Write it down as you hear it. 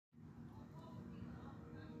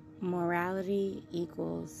Morality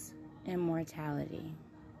equals immortality.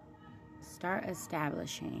 Start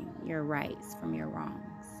establishing your rights from your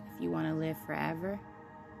wrongs. If you want to live forever,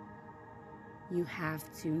 you have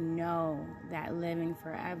to know that living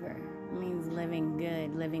forever means living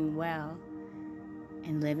good, living well,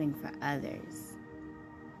 and living for others.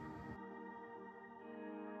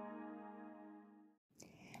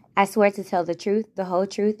 I swear to tell the truth, the whole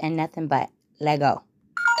truth, and nothing but. Let go.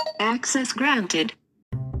 Access granted.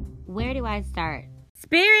 Where do I start?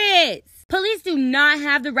 Spirits! Police do not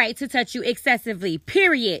have the right to touch you excessively,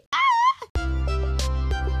 period.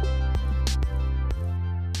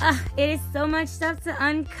 It is so much stuff to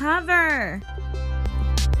uncover.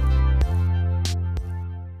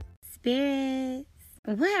 Spirits.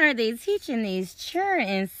 What are they teaching these children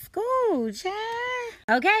in school, child?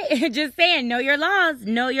 Okay, just saying, know your laws,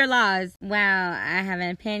 know your laws. Well, I have an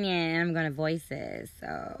opinion and I'm gonna voice it,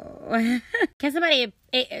 so. Can somebody,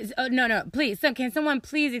 please, can someone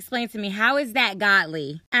please explain to me, how is that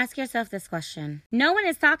godly? Ask yourself this question. No one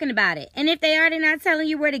is talking about it. And if they are, they're not telling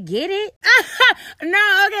you where to get it?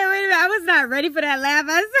 No, okay, wait a minute, I was not ready for that laugh.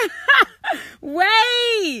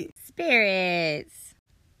 Wait! Spirits.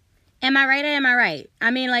 Am I right or am I right? I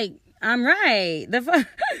mean, like, I'm right.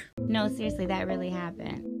 No, seriously, that really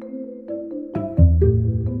happened.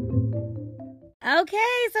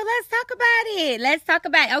 Okay, so let's talk about it.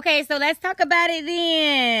 Okay, so let's talk about it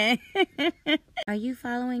then. Are you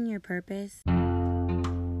following your purpose?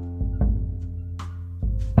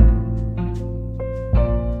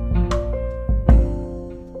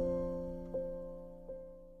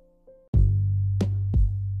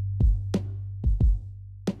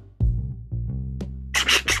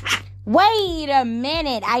 Wait a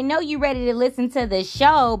minute. I know you're ready to listen to the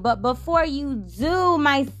show, but before you do,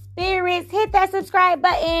 my spirits, hit that subscribe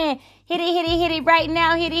button. Hit it right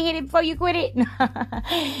now. Hit it before you quit it.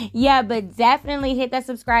 Yeah, but definitely hit that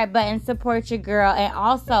subscribe button. Support your girl. And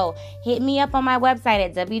also, hit me up on my website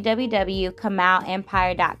at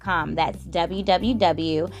www.kamaulempire.com. That's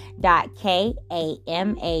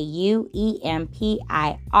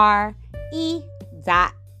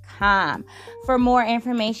www.kamaulempire.com. For more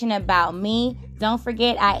information about me, don't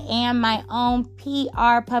forget I am my own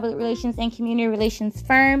PR, public relations and community relations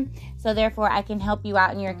firm. So therefore, I can help you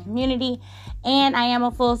out in your community. And I am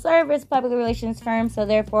a full service public relations firm. So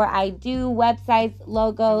therefore, I do websites,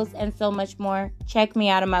 logos, and so much more. Check me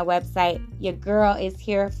out on my website. Your girl is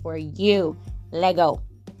here for you. Lego.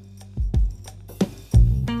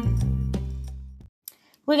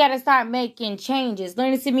 We got to start making changes.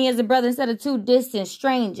 Learn to see me as a brother instead of two distant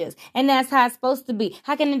strangers. And that's how it's supposed to be.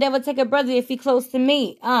 How can the devil take a brother if he close to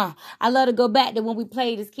me? I love to go back to when we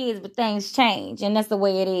played as kids, but things change. And that's the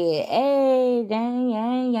way it is. Hey, dang,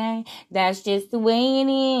 yeah. That's just the way it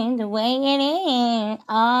is. The way it is.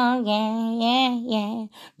 Oh, yeah.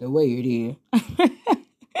 The way it is.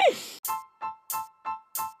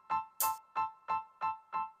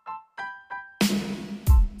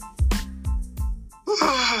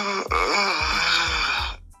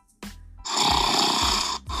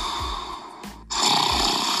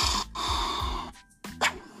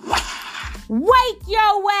 Wake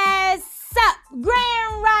your ass up.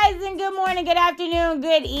 Grand rising. Good morning, good afternoon,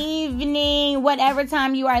 good evening. Whatever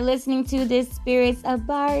time you are listening to this, spirits of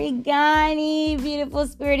Barigani, beautiful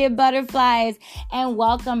spirited butterflies. And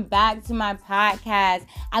welcome back to my podcast.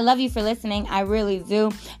 I love you for listening. I really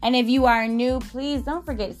do. And if you are new, please don't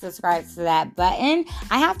forget to subscribe to that button.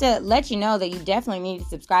 I have to let you know that you definitely need to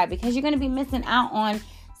subscribe because you're going to be missing out on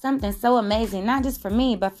something so amazing, not just for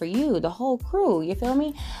me, but for you, the whole crew. You feel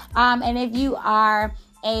me? And if you are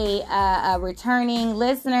a returning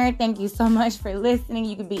listener, thank you so much for listening.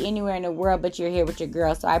 You could be anywhere in the world, but you're here with your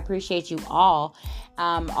girl. So I appreciate you all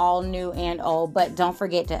new and old. But don't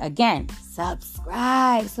forget to, again,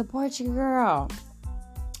 subscribe, support your girl.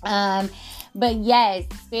 But yes,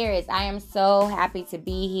 spirits, I am so happy to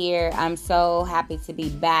be here. I'm so happy to be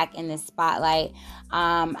back in the spotlight.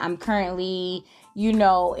 I'm currently, in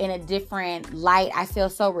a different light. I feel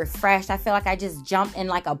so refreshed. I feel like I just jumped in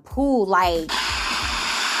like a pool, like,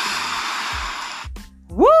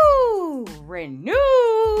 woo, renewed.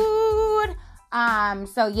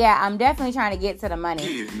 So yeah, I'm definitely trying to get to the money.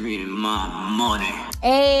 Give me my money.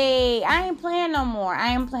 Hey, I ain't playing no more.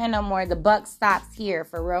 The buck stops here,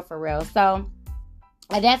 for real. So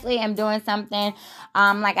I definitely am doing something.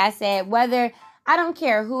 Like I said, whether I don't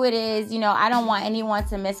care who it is, I don't want anyone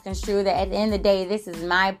to misconstrue that. At the end of the day, this is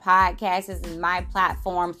my podcast. This is my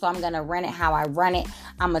platform. So I'm going to run it how I run it.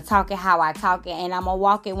 I'm going to talk it how I talk it. And I'm going to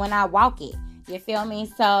walk it when I walk it. You feel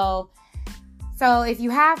me? So So if you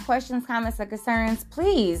have questions, comments, or concerns,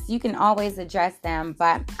 please, you can always address them.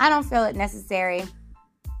 But I don't feel it necessary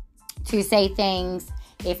to say things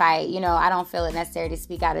if I don't feel it necessary to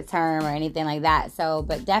speak out of term or anything like that. So,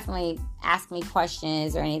 but definitely ask me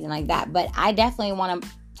questions or anything like that. But I definitely want to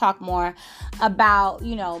talk more about,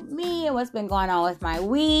 me and what's been going on with my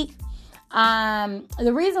week.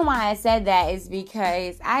 The reason why I said that is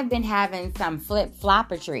because I've been having some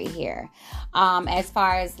flip-floppertry here. As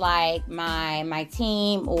far as like my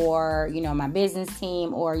team or, my business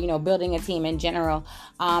team or, building a team in general.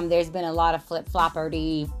 There's been a lot of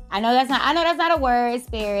flip-floppery. I know that's not a word,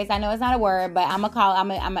 spirits. I know it's not a word, but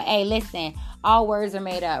hey, listen, all words are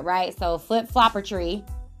made up, right? So flip-flopperty,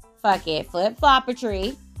 fuck it,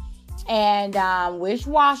 flip-flopperty and,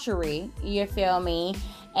 wish-washery, you feel me?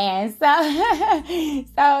 And so, at the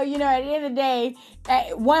end of the day,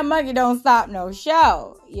 one monkey don't stop no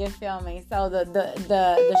show. You feel me? So the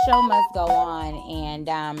show must go on, and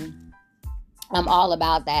I'm all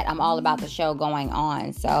about that. I'm all about the show going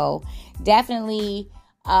on. So definitely,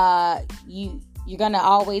 you're gonna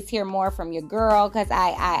always hear more from your girl because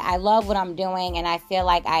I love what I'm doing, and I feel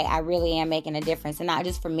like I really am making a difference, and not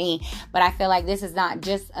just for me, but I feel like this is not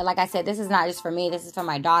just, like I said, this is not just for me. This is for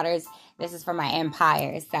my daughters. This is for my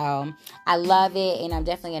empire. So I love it, and I'm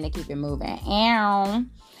definitely gonna keep it moving.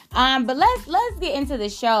 But let's get into the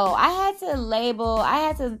show. I had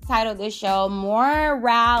to title this show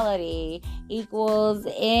 "Morality Equals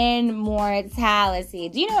Immortality."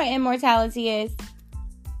 Do you know what immortality is?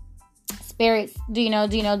 Spirits, do you?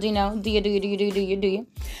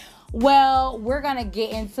 Well, we're going to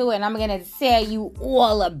get into it, and I'm going to tell you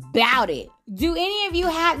all about it. Do any of you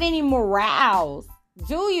have any morals?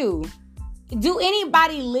 Do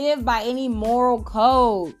anybody live by any moral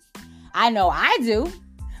codes? I know I do.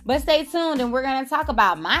 But stay tuned, and we're going to talk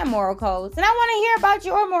about my moral codes. And I want to hear about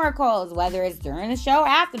your moral codes, whether it's during the show or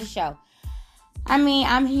after the show. I mean,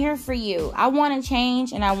 I'm here for you. I want to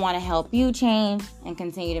change, and I want to help you change and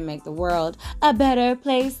continue to make the world a better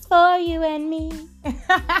place for you and me.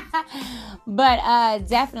 But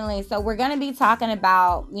definitely, so we're going to be talking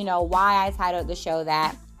about, why I titled the show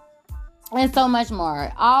that. And so much more.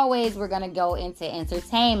 Always, we're going to go into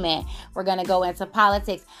entertainment. We're going to go into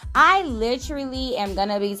politics. I literally am going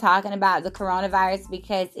to be talking about the coronavirus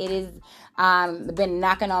because it has been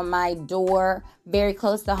knocking on my door very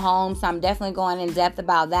close to home. So I'm definitely going in depth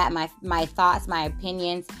about that. My thoughts, my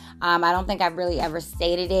opinions. I don't think I've really ever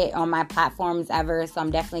stated it on my platforms ever. So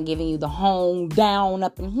I'm definitely giving you the home down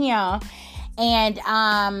up in here.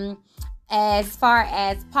 And, as far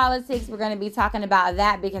as politics, we're going to be talking about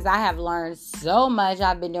that because I have learned so much.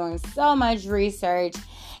 I've been doing so much research.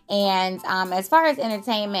 And as far as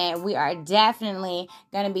entertainment, we are definitely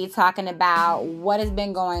going to be talking about what has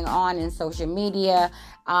been going on in social media,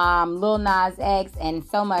 Lil Nas X, and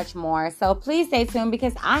so much more. So please stay tuned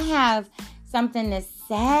because I have something to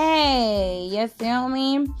say. You feel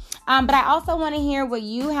me? But I also want to hear what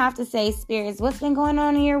you have to say, spirits. What's been going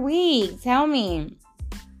on in your week? Tell me.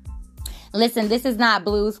 Listen, this is not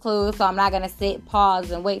Blue's Clues, so I'm not going to sit,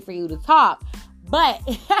 pause, and wait for you to talk. But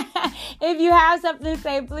if you have something to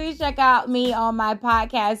say, please check out me on my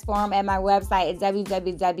podcast forum at my website at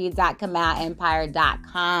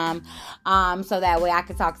www.camalempire.com. So that way I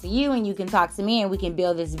can talk to you and you can talk to me and we can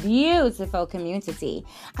build this beautiful community.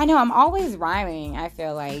 I know I'm always rhyming, I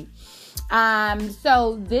feel like.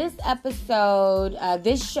 So this episode,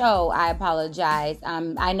 this show, I apologize.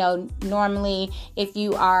 I know normally if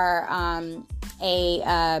you are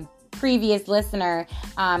a previous listener,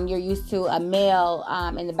 you're used to a male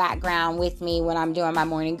in the background with me when I'm doing my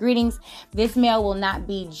morning greetings. This male will not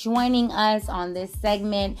be joining us on this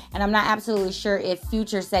segment, and I'm not absolutely sure if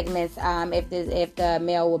future segments, if the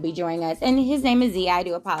male will be joining us. And his name is Z. I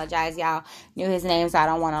do apologize, y'all knew his name, so I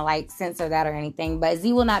don't want to censor that or anything. But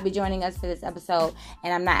Z will not be joining us for this episode,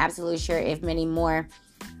 and I'm not absolutely sure if many more.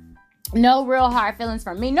 No real hard feelings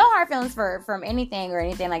from me. No hard feelings from anything or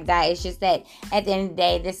anything like that. It's just that at the end of the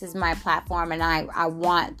day, this is my platform and I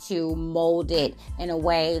want to mold it in a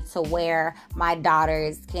way to where my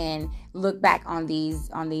daughters can look back on these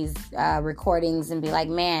recordings and be like,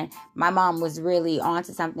 man, my mom was really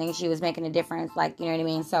onto something. She was making a difference. You know what I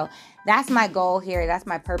mean? So that's my goal here. That's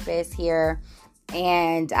my purpose here.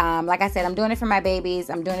 And like I said, I'm doing it for my babies.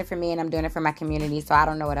 I'm doing it for me and I'm doing it for my community. So I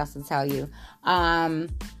don't know what else to tell you.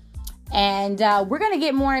 And we're going to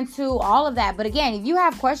get more into all of that. But again, if you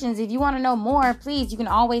have questions, if you want to know more, please, you can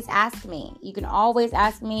always ask me. You can always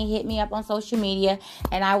ask me, hit me up on social media,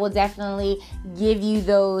 and I will definitely give you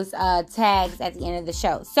those tags at the end of the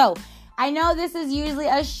show. So I know this is usually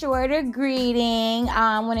a shorter greeting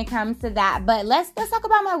when it comes to that, but let's talk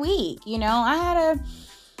about my week. You know, I had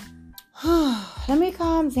let me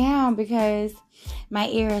calm down because my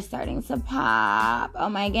ear is starting to pop. Oh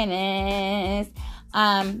my goodness.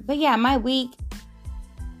 But yeah, my week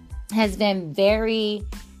has been very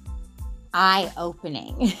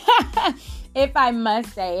eye-opening. If I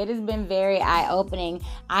must say, it has been very eye-opening.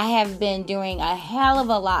 I have been doing a hell of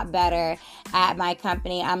a lot better at my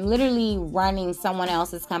company. I'm literally running someone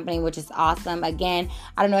else's company, which is awesome. Again,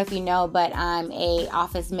 I don't know if you know, but I'm a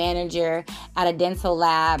office manager at a dental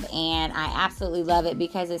lab, and I absolutely love it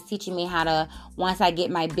because it's teaching me how to, once I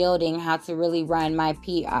get my building, how to really run my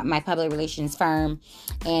public relations firm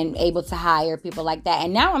and able to hire people like that.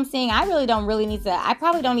 And now I'm seeing I probably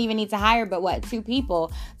don't even need to hire but 2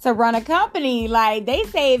 people to run a company. Like, they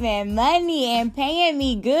saving money and paying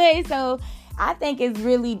me good. So I think it's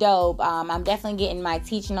really dope. I'm definitely getting my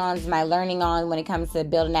teaching on, my learning on when it comes to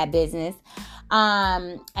building that business.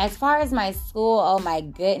 As far as my school, oh my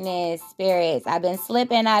goodness, spirits. I've been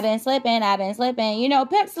slipping. You know,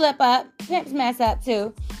 pimps slip up, pimps mess up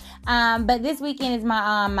too. But this weekend is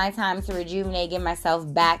my time to rejuvenate, give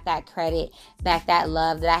myself back that credit, back that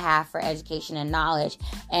love that I have for education and knowledge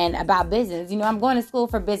and about business. You know, I'm going to school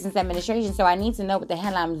for business administration, so I need to know what the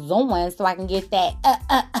hell I'm doing so I can get that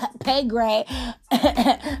pay grade,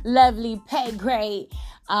 lovely pay grade.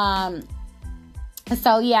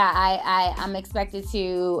 So yeah, I'm expected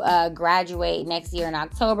to graduate next year in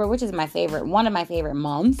October, which is one of my favorite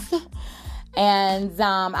months. And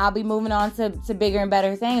I'll be moving on to bigger and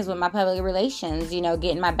better things with my public relations, you know,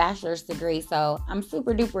 getting my bachelor's degree. So I'm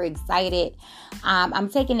super duper excited. I'm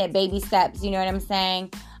taking it baby steps, you know what I'm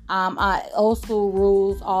saying? Old school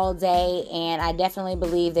rules all day. And I definitely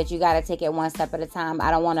believe that you got to take it one step at a time.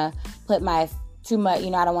 I don't want to put my too much, you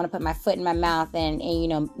know, I don't want to put my foot in my mouth and, you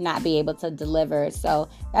know, not be able to deliver. So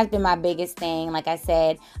that's been my biggest thing. Like I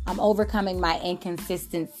said, I'm overcoming my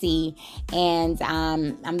inconsistency, and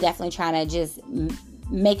I'm definitely trying to just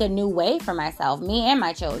make a new way for myself, me and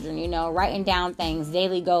my children, you know, writing down things,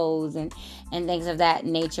 daily goals and things of that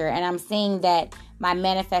nature. And I'm seeing that my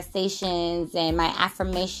manifestations and my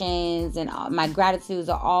affirmations and my gratitudes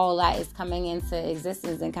are all that is coming into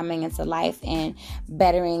existence and coming into life and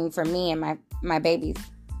bettering for me and my babies,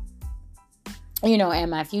 you know,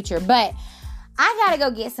 and my future. But I gotta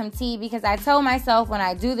go get some tea because I told myself when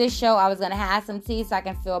I do this show I was gonna have some tea so I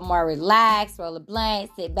can feel more relaxed, roll a blunt,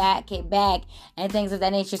 sit back, kick back, and things of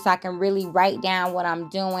that nature, so I can really write down what I'm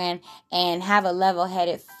doing and have a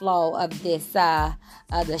level-headed flow of this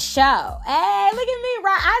of the show. Hey, look at me,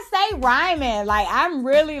 I say rhyming like I'm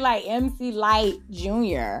really like MC Light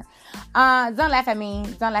Jr. Don't laugh at me.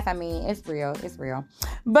 It's real.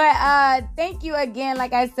 But thank you again,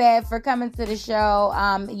 like I said, for coming to the show.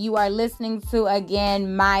 You are listening to,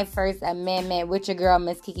 again, My First Amendment with your girl,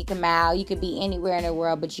 Miss Kiki Kamal. You could be anywhere in the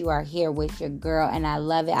world, but you are here with your girl, and I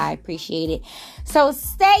love it. I appreciate it. So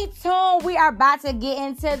stay tuned. We are about to get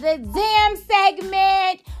into the damn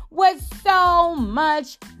segment with so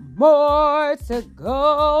much more to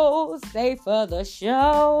go. Stay for the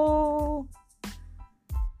show.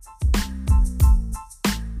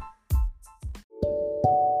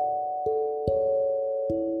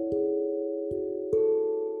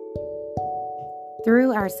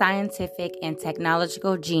 Through our scientific and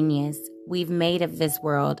technological genius, we've made of this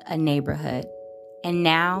world a neighborhood. And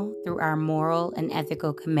now, through our moral and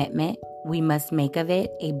ethical commitment, we must make of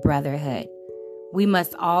it a brotherhood. We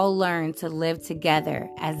must all learn to live together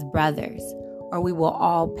as brothers, or we will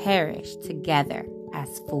all perish together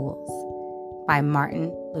as fools. By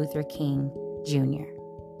Martin Luther King, Jr.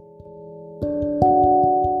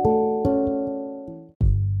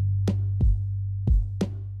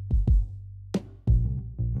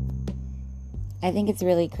 I think it's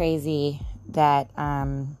really crazy that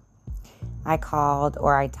I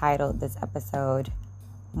titled this episode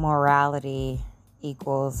Morality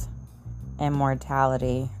Equals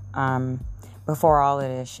Immortality before all of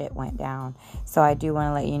this shit went down. So I do want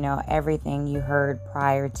to let you know everything you heard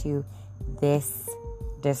prior to this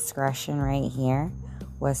discretion right here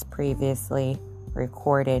was previously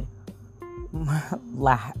recorded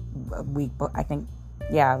last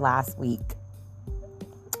week.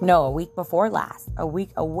 No, a week before last. A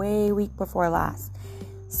week before last.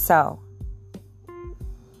 So,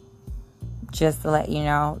 just to let you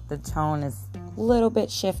know, the tone is a little bit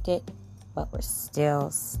shifted, but we're still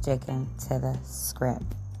sticking to the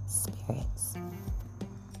script, spirits.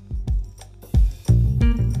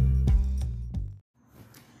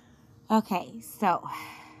 Okay, so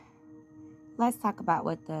let's talk about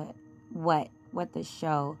what the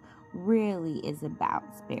show really is about,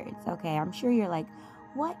 spirits. Okay, I'm sure you're like,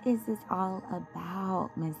 what is this all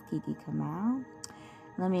about, Miss Kiki Kamal?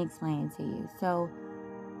 Let me explain it to you. So,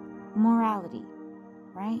 morality,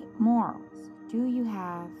 right? Morals. Do you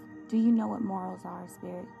know what morals are,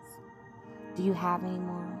 spirits? Do you have any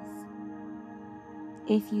morals?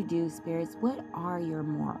 If you do, spirits, what are your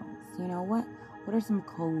morals? What are some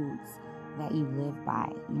codes that you live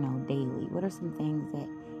by, daily? What are some things that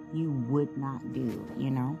you would not do,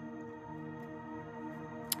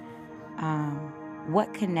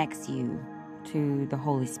 What connects you to the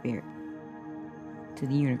Holy Spirit, to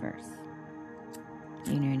the universe?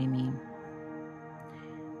 You know what I mean?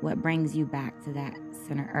 What brings you back to that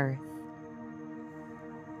center earth?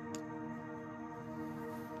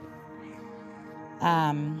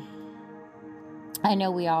 I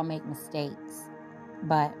know we all make mistakes,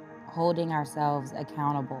 but holding ourselves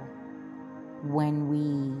accountable when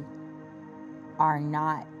we are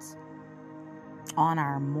not on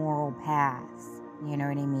our moral paths, you know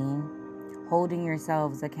what I mean? Holding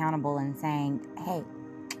yourselves accountable and saying, hey,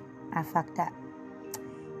 I fucked up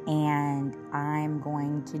and I'm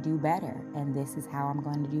going to do better. And this is how I'm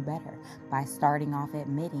going to do better, by starting off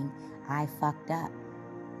admitting I fucked up.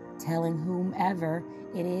 Telling whomever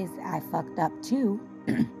it is I fucked up to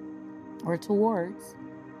or towards,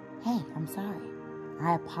 hey, I'm sorry.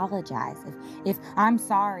 I apologize. If I'm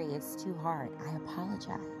sorry, it's too hard. I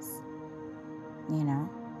apologize.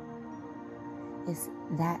 It's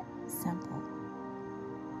that simple.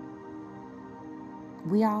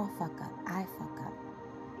 We all fuck up. I fuck up.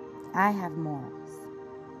 I have morals.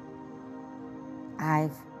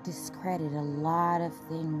 I've discredited a lot of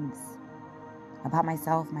things about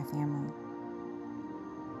myself, my family,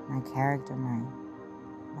 my character, my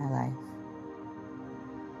life,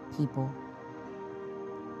 people.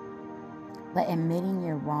 But admitting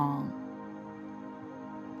you're wrong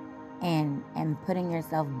and putting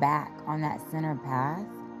yourself back on that center path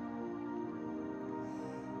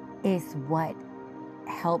is what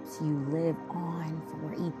helps you live on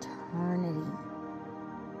for eternity,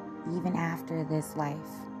 even after this life,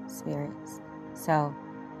 spirits. So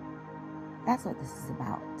that's what this is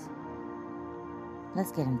about.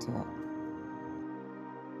 Let's get into it.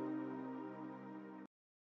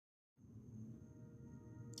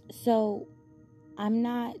 So I'm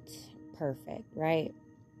not perfect, right?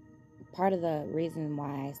 Part of the reason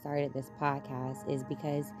why I started this podcast is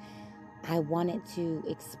because I wanted to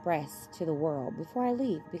express to the world before I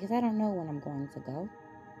leave, because I don't know when I'm going to go,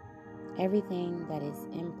 everything that is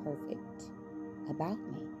imperfect about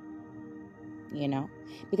me,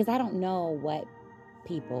 because I don't know what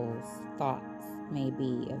people's thoughts may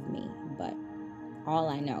be of me, but all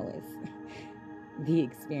I know is the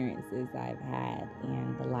experiences I've had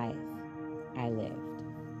and the life I lived.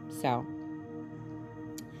 So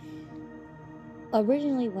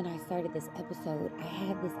originally, when I started this episode, I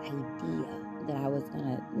had this idea that I was going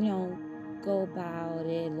to, go about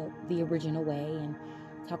it the original way and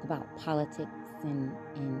talk about politics and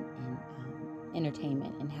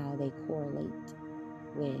entertainment and how they correlate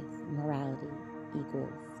with morality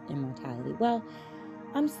equals immortality. Well,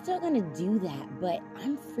 I'm still going to do that, but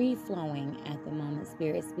I'm free-flowing at the moment,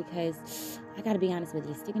 spirits, because I got to be honest with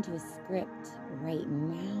you, sticking to a script right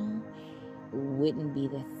now wouldn't be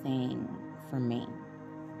the thing for me.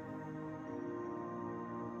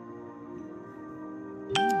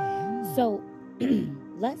 So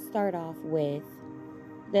let's start off with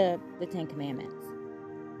the Ten Commandments,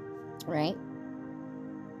 right?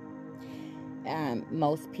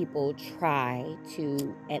 Most people try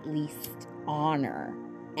to at least honor,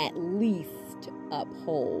 at least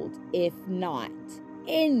uphold, if not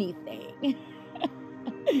anything.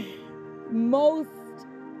 Most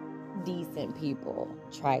decent people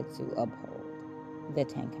try to uphold the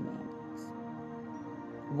Ten Commandments.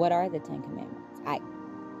 What are the Ten Commandments?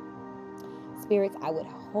 Spirits, I would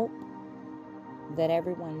hope that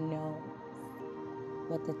everyone knows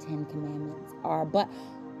what the Ten Commandments are, but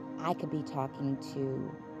I could be talking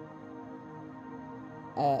to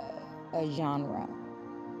a genre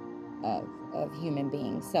of human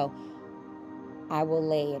beings. So I will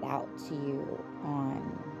lay it out to you on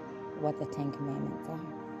what the Ten Commandments are.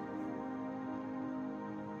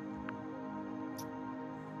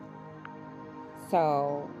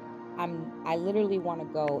 So I literally want to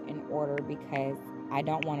go in order because I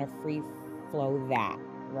don't want to free flow that,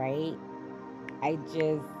 right? I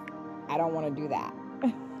don't want to do that.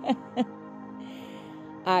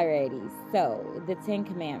 Alrighty, so the Ten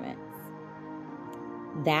Commandments.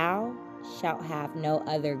 Thou shalt have no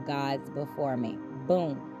other gods before me.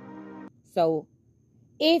 Boom. So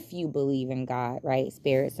if you believe in God, right,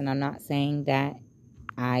 spirits, and I'm not saying that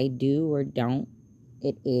I do or don't.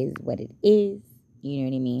 It is what it is. You know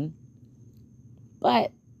what I mean?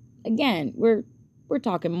 But again, we're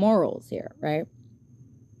talking morals here, right?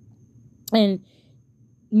 And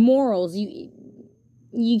morals,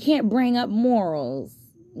 you can't bring up morals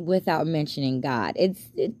without mentioning God. It's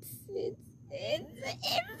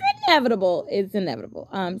inevitable. It's inevitable.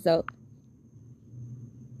 So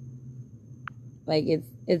like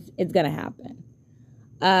it's gonna happen.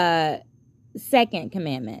 Second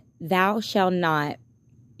commandment: thou shalt not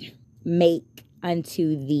make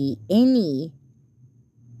unto thee any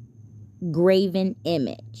graven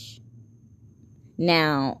image.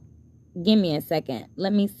 Now, give me a second.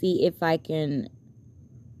 Let me see if I can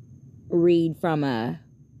read from a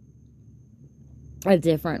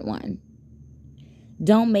different one.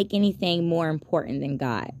 Don't make anything more important than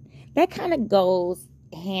God. That kind of goes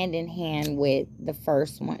hand in hand with the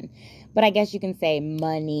first one. But I guess you can say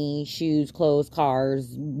money, shoes, clothes,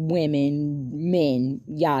 cars, women, men,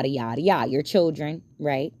 yada, yada, yada. Your children,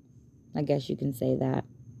 right? I guess you can say that.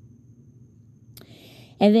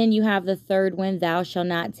 And then you have the third one. Thou shalt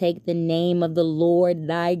not take the name of the Lord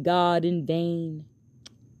thy God in vain.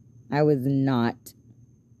 I was not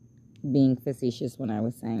being facetious when I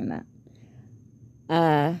was saying that.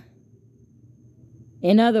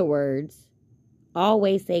 In other words,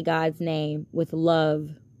 always say God's name with love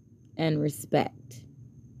and respect.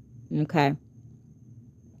 Okay?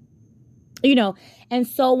 You know, and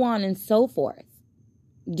so on and so forth.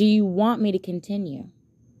 Do you want me to continue?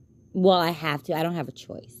 Well, I have to. I don't have a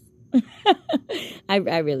choice. I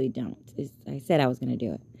really don't. I said I was going to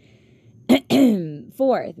do it.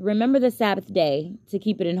 Fourth, remember the Sabbath day to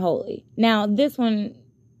keep it in holy. Now, this one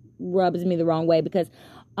rubs me the wrong way because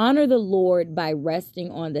honor the Lord by resting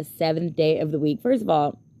on the seventh day of the week. First of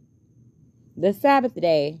all, the Sabbath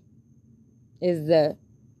day is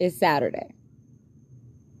Saturday.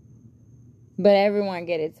 But everyone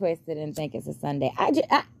get it twisted and think it's a Sunday.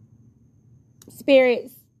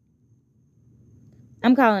 Spirits,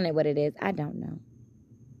 I'm calling it what it is. I don't know.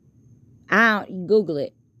 Google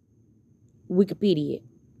it. Wikipedia it.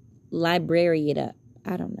 Library it up.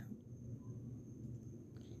 I don't know.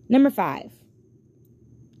 Number 5.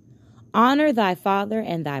 Honor thy father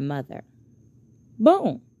and thy mother.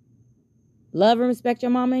 Boom. Love and respect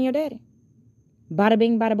your mama and your daddy. Bada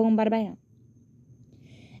bing, bada boom, bada bam.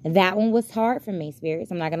 That one was hard for me,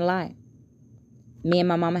 spirits. I'm not going to lie. Me and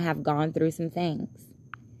my mama have gone through some things.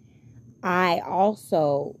 I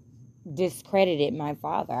also discredited my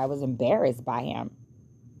father. I was embarrassed by him.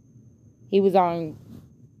 He was on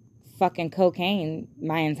fucking cocaine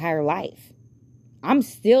my entire life. I'm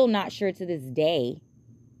still not sure to this day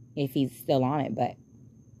if he's still on it, but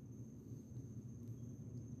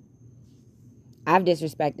I've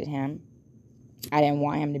disrespected him. I didn't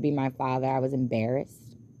want him to be my father. I was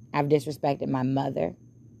embarrassed. I've disrespected my mother.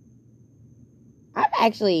 I've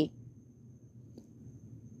actually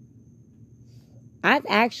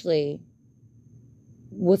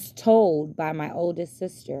was told by my oldest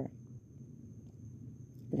sister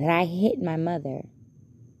that I hit my mother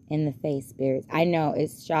in the face, spirits. I know,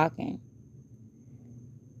 it's shocking.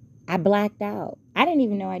 I blacked out. I didn't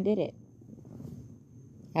even know I did it.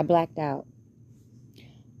 I blacked out.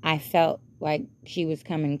 I felt like she was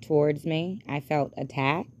coming towards me. I felt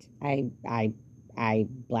attacked. I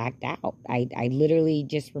blacked out. I literally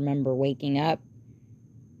just remember waking up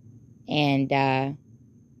and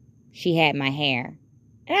she had my hair.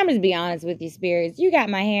 And I'm just be honest with you, spirits. You got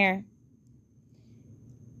my hair.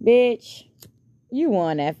 Bitch, you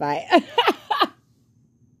won that fight.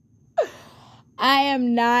 I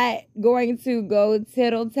am not going to go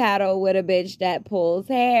tittle-tattle with a bitch that pulls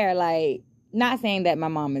hair. Like, not saying that my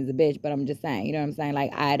mom is a bitch, but I'm just saying, you know what I'm saying?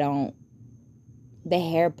 Like, the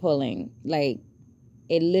hair pulling, like,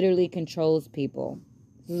 it literally controls people.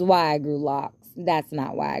 This is why I grew locks. That's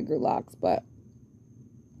not why I grew locks, but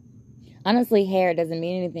honestly, hair doesn't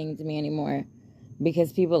mean anything to me anymore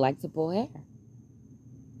because people like to pull hair.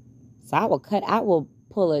 So I will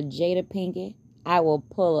pull a Jada Pinkett. I will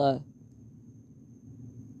pull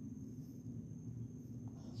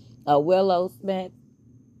a Willow Smith.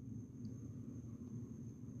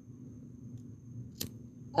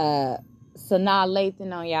 Sanaa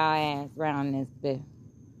Lathan on y'all ass around this bitch.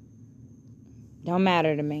 Don't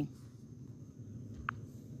matter to me.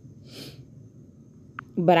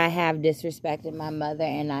 But I have disrespected my mother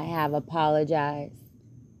and I have apologized.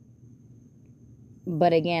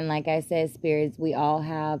 But again, like I said, spirits, we all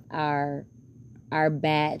have our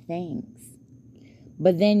bad things.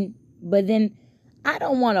 But then I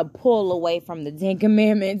don't want to pull away from the Ten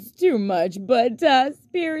Commandments too much, but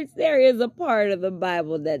spirits, there is a part of the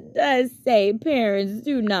Bible that does say parents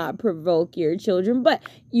do not provoke your children, but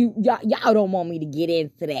y'all don't want me to get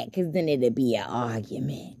into that because then it'd be an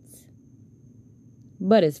argument.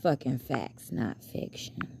 But it's fucking facts, not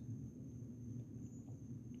fiction.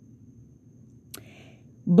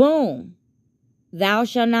 Boom. Thou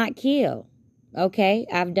shalt not kill. Okay,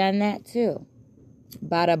 I've done that too.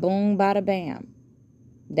 Bada boom, bada bam.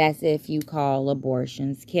 That's if you call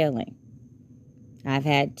abortions killing. I've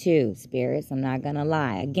had 2 spirits, I'm not going to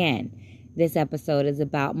lie. Again, this episode is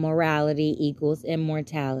about morality equals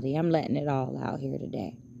immortality. I'm letting it all out here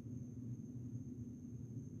today.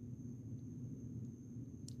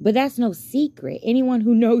 But that's no secret. Anyone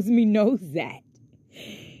who knows me knows that.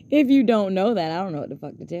 If you don't know that, I don't know what the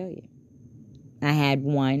fuck to tell you. I had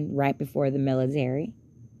 1 right before the military.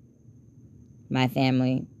 My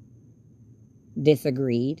family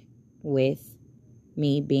disagreed with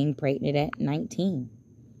me being pregnant at 19,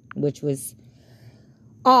 which was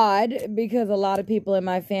odd because a lot of people in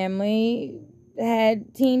my family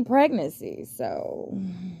had teen pregnancies. So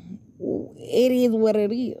it is what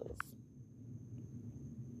it is.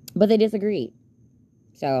 But they disagreed.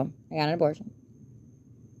 So I got an abortion.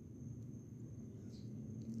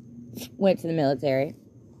 Went to the military.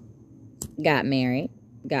 Got married.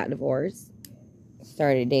 Got divorced.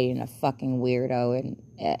 Started dating a fucking weirdo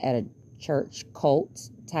at a church cult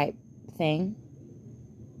type thing.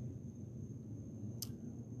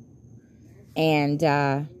 And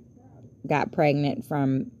got pregnant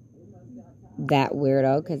from that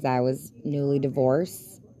weirdo because I was newly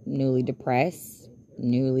divorced, newly depressed,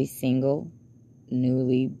 newly single,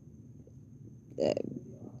 newly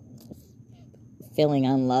feeling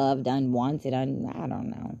unloved, unwanted, I don't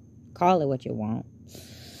know. Call it what you want.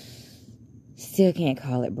 Still can't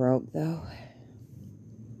call it broke, though.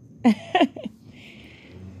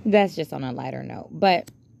 That's just on a lighter note.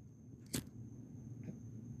 But,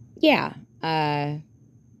 yeah. At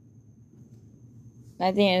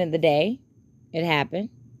the end of the day, it happened.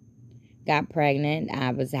 Got pregnant.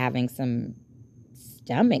 I was having some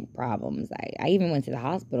stomach problems. I even went to the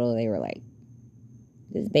hospital. They were like,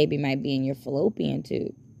 this baby might be in your fallopian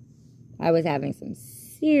tube. I was having some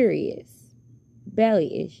serious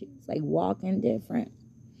belly issues, like walking different.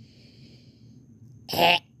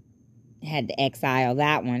 Had to exile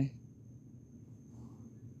that one.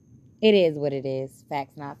 It is what it is.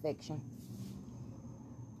 Facts, not fiction.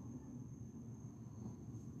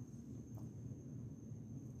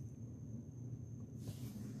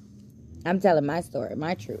 I'm telling my story,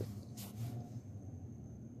 my truth.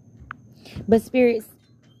 But spirits...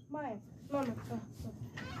 Mama.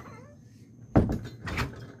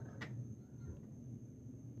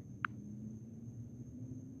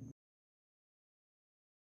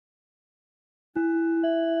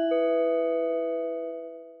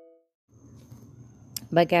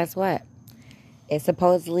 But guess what? It's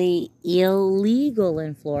supposedly illegal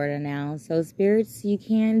in Florida now. So spirits, you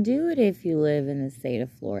can't do it if you live in the state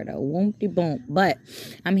of Florida. Whoop-de-boom. But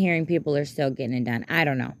I'm hearing people are still getting it done. I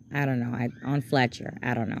don't know. On Fletcher.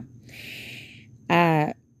 I don't know.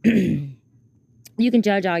 You can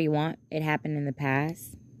judge all you want. It happened in the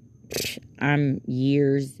past. I'm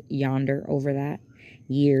years yonder over that.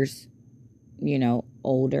 Years,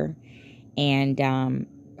 older. And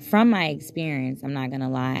from my experience, I'm not going to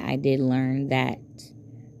lie, I did learn that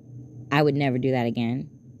I would never do that again.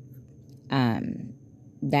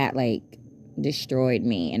 That, destroyed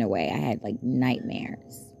me in a way. I had,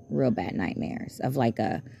 nightmares, real bad nightmares of,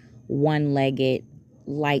 a one-legged,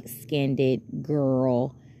 light-skinned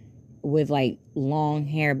girl with, long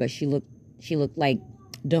hair, but she looked,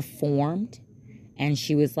 deformed. And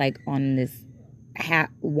she was, on this,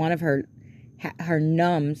 one of her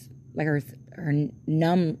numbs, her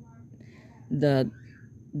numb, the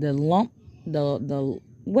lump, the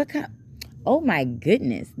what kind, oh my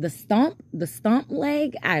goodness, the stump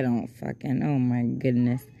leg, oh my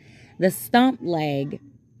goodness, the stump leg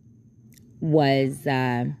was,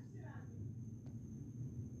 this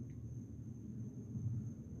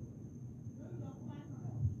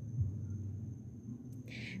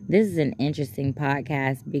is an interesting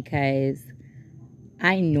podcast because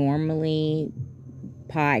I normally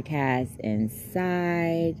podcast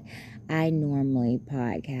inside. I normally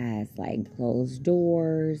podcast closed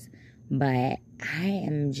doors, but I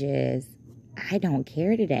don't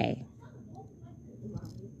care today.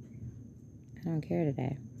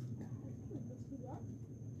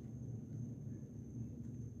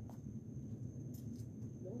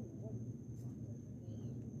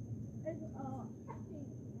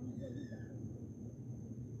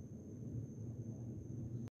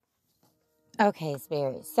 Okay,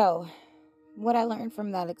 Spirit. So, what I learned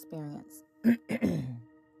from that experience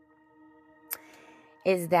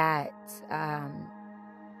is that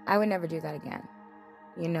I would never do that again.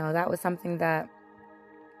 That was something that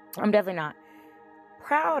I'm definitely not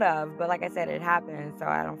proud of, but like I said, it happened, so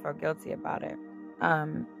I don't feel guilty about it.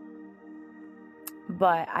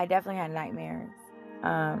 But I definitely had nightmares,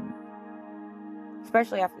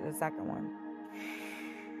 especially after the second one.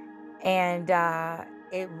 And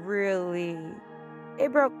it broke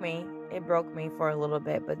me. It broke me for a little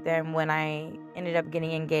bit. But then when I ended up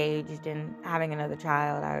getting engaged and having another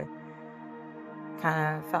child, I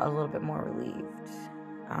kind of felt a little bit more relieved.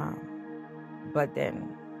 But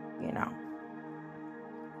then,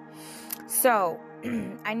 So,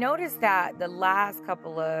 I noticed that the last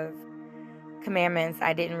couple of commandments,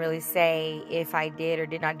 I didn't really say if I did or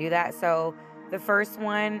did not do that. So, the first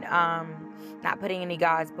one, not putting any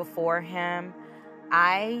gods before him,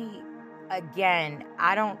 I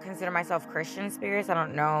don't consider myself Christian, spirits. I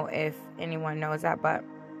don't know if anyone knows that, but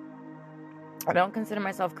I don't consider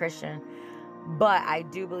myself Christian. But I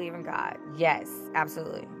do believe in God. Yes,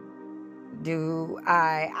 absolutely. But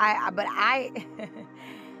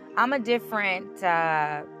I'm a different,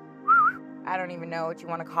 I don't even know what you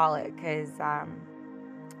want to call it, because I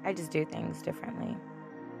just do things differently.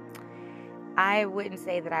 I wouldn't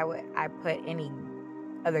say that I put any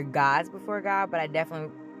other gods before God, but I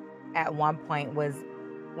definitely at one point was,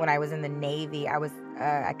 when I was in the Navy, I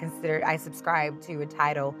subscribed to a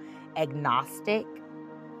title, agnostic,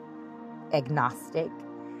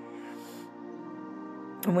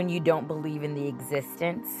 when you don't believe in the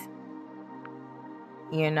existence,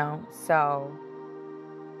 so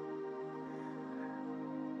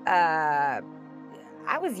I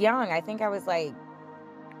was young. I think I was like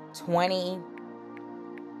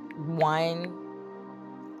 21.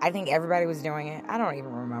 I think everybody was doing it. I don't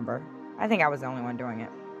even remember. I think I was the only one doing it.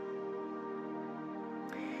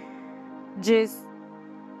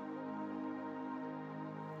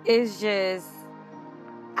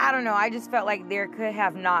 I don't know. I just felt like there could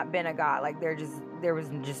have not been a God. Like there was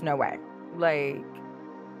just no way. Like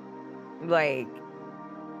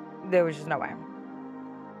there was just no way.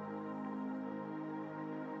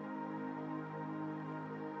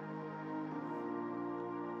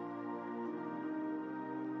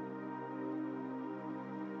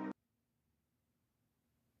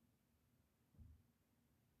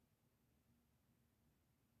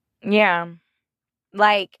 Yeah.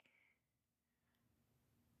 Like,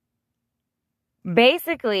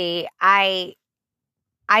 basically, I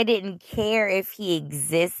didn't care if he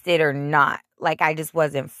existed or not. Like, I just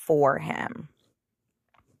wasn't for him.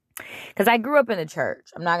 Because I grew up in the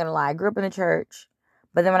church. I'm not going to lie. I grew up in the church.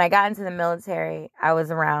 But then when I got into the military, I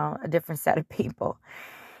was around a different set of people.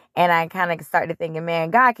 And I kind of started thinking,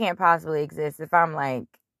 man, God can't possibly exist if I'm, like,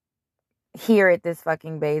 here at this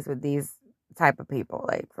fucking base with these type of people.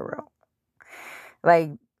 Like, for real.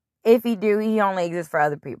 Like, if he do, he only exists for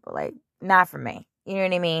other people. Like, not for me. You know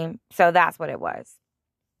what I mean? So that's what it was.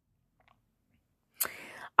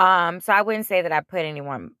 So I wouldn't say that I put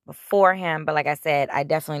anyone before him, but like I said, I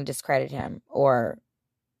definitely discredit him or,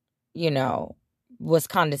 was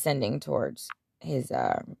condescending towards his,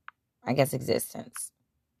 I guess, existence.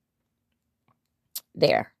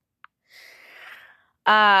 There.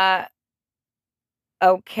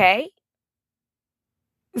 Okay.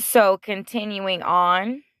 So continuing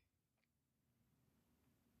on.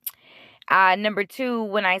 Number 2,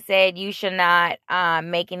 when I said you should not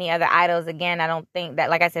make any other idols, again, I don't think that,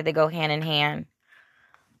 like I said, they go hand in hand.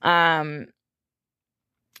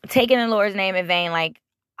 Taking the Lord's name in vain, like,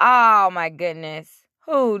 oh my goodness,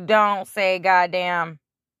 who don't say goddamn?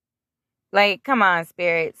 Like, come on,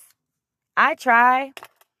 spirits. I try,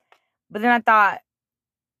 but then I thought,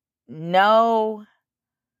 no.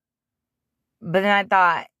 But then I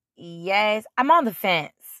thought, yes. I'm on the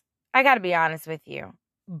fence. I gotta be honest with you.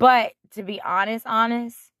 But to be honest, I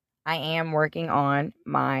am working on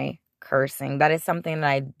my cursing. That is something that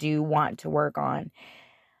I do want to work on.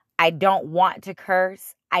 I don't want to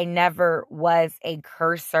curse. I never was a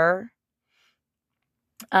cursor.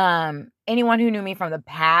 Anyone who knew me from the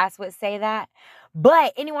past would say that.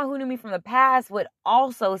 But anyone who knew me from the past would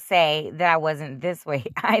also say that I wasn't this way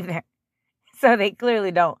either. So they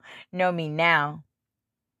clearly don't know me now.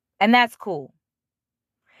 And that's cool.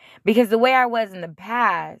 Because the way I was in the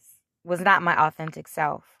past was not my authentic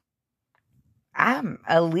self. I'm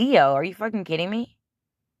a Leo. Are you fucking kidding me?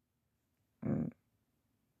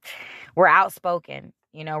 We're outspoken.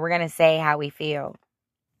 We're going to say how we feel.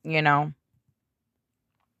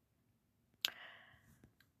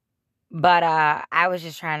 But I was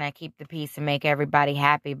just trying to keep the peace and make everybody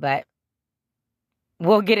happy. But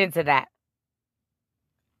We'll get into that.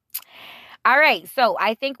 All right. So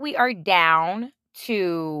I think we are down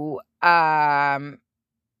to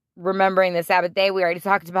remembering the Sabbath day. We already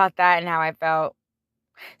talked about that and how I felt.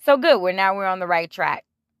 So good. We're on the right track.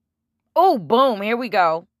 Oh, boom. Here we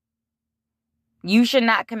go. You should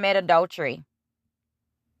not commit adultery.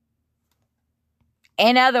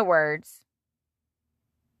 In other words,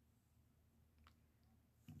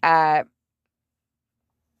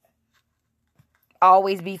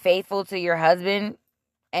 always be faithful to your husband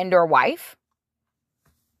and or wife.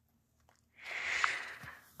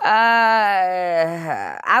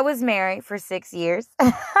 I was married for 6 years.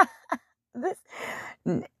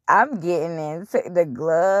 I'm getting into the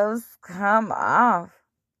gloves. Come off.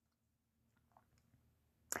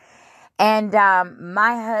 And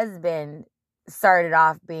my husband started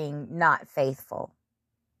off being not faithful.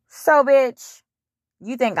 So, bitch,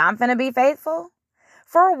 you think I'm finna be faithful?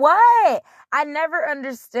 For what? I never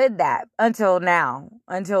understood that until now.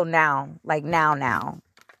 Like now.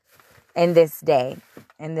 In this day.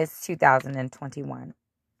 In this 2021.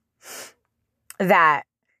 That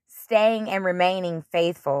staying and remaining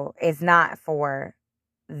faithful is not for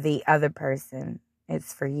the other person.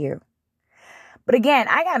 It's for you. But again,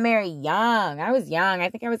 I got married young. I was young. I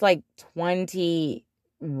think I was like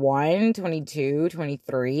 21, 22,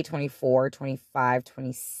 23, 24, 25,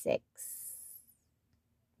 26.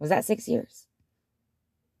 Was that 6 years?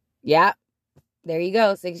 Yeah. There you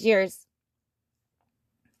go. 6 years.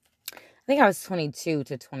 I think I was 22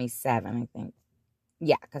 to 27, I think.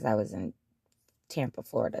 Yeah, because I was in Tampa,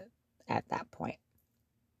 Florida at that point.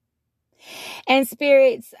 And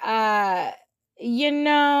spirits, let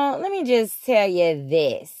me just tell you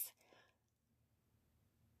this.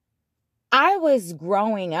 I was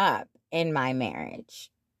growing up in my marriage.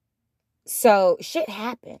 So shit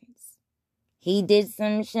happens. He did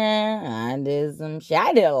some shit. I did some shit.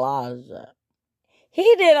 I did a lot of shit.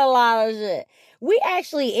 He did a lot of shit. We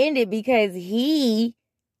actually ended because he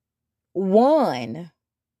won.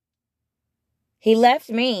 He left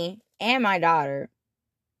me and my daughter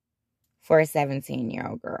for a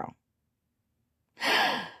 17-year-old girl.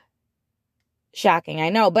 Shocking, I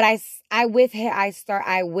know. But I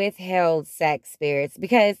withheld sex, spirits,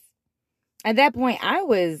 because at that point I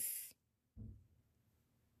was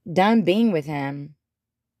done being with him.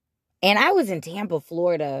 And I was in Tampa,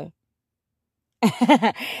 Florida.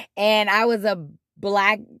 And I was a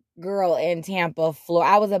black girl in Tampa,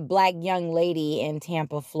 Florida. I was a black young lady in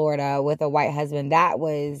Tampa, Florida with a white husband. That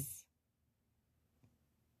was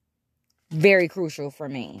very crucial for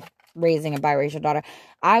me, raising a biracial daughter.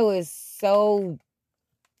 I was so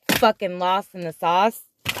fucking lost in the sauce.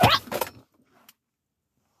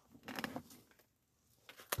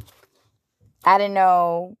 I didn't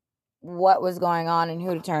know what was going on and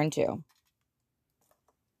who to turn to.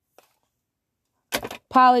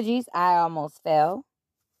 Apologies, I almost fell.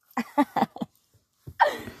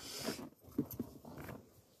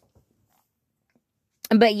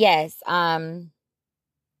 But yes, I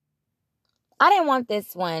didn't want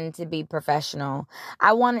this one to be professional.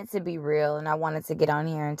 I wanted to be real, and I wanted to get on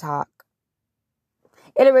here and talk.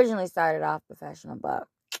 It originally started off professional, but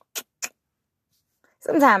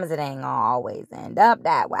sometimes it ain't gonna always end up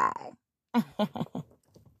that way.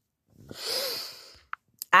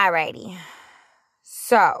 Alrighty.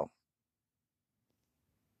 So,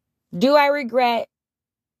 do I regret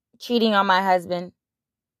cheating on my husband?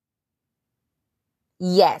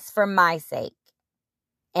 Yes, for my sake.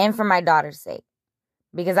 And for my daughter's sake.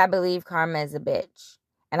 Because I believe karma is a bitch.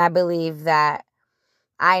 And I believe that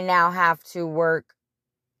I now have to work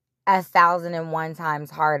 1,001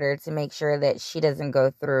 times harder to make sure that she doesn't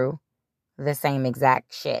go through the same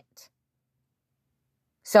exact shit.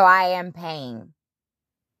 So I am paying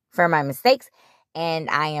for my mistakes. And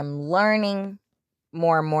I am learning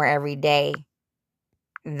more and more every day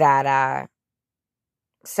that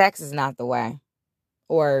sex is not the way.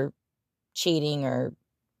 Or cheating or...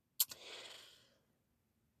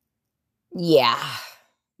 yeah,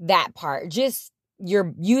 that part. Just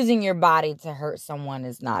you're using your body to hurt someone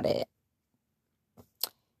is not it.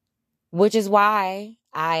 Which is why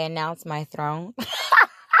I announced my throne.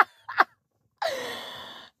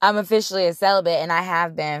 I'm officially a celibate, and I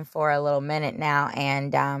have been for a little minute now,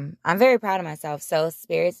 and I'm very proud of myself. So,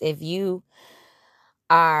 spirits, if you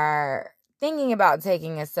are thinking about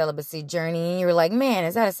taking a celibacy journey and you're like, man,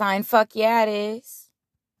 is that a sign? Fuck yeah, it is.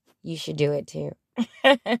 You should do it too.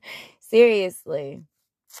 Seriously.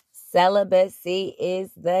 Celibacy is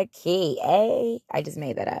the key, eh? I just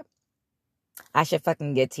made that up. I should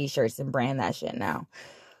fucking get t-shirts and brand that shit now.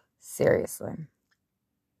 Seriously.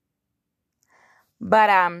 But,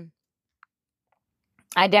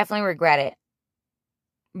 I definitely regret it.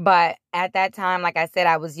 But at that time, like I said,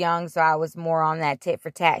 I was young, so I was more on that tit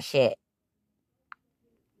for tat shit.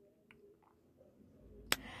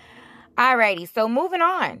 Alrighty, so moving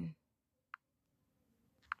on.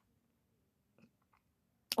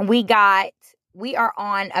 We are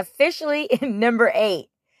on officially number 8.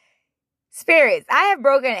 Spirits, I have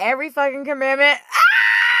broken every fucking commandment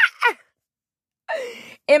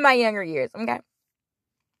in my younger years, okay?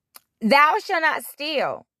 Thou shalt not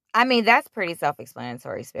steal. I mean, that's pretty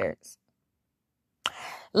self-explanatory, spirits.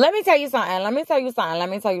 Let me tell you something.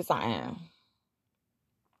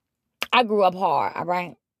 I grew up hard, all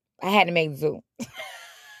right? I had to make do.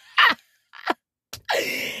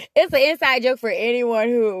 It's an inside joke for anyone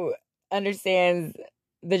who understands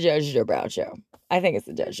the Judge Joe Brown show. I think it's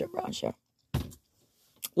the Judge Joe Brown show.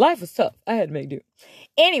 Life was tough. I had to make do.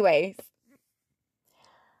 Anyways.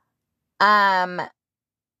 When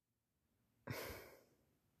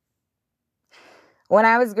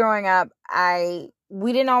I was growing up,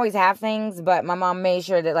 we didn't always have things, but my mom made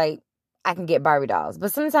sure that, like, I can get Barbie dolls.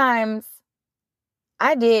 But sometimes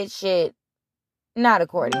I did shit not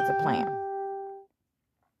according to plan.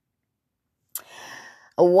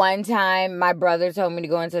 One time, my brother told me to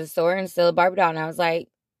go into the store and steal a Barbie doll. And I was like,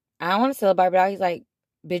 I don't want to steal a Barbie doll. He's like,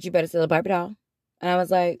 bitch, you better steal a Barbie doll. And I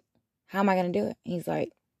was like, how am I going to do it? He's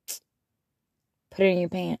like, put it in your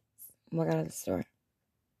pants. Walk out of the store.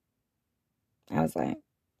 I was like,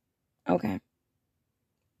 okay.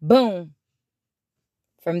 Boom.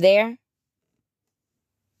 From there,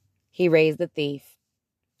 he raised the thief.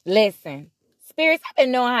 Listen, spirits, I've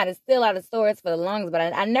been knowing how to steal out of stores for the longest,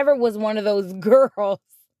 but I never was one of those girls.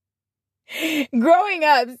 Growing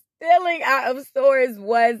up, stealing out of stores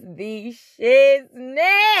was the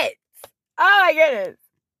shiznit. Oh my goodness.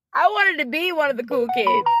 I wanted to be one of the cool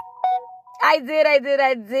kids. I did.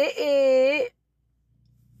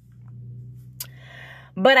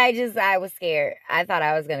 But I was scared. I thought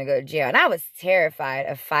I was going to go to jail. And I was terrified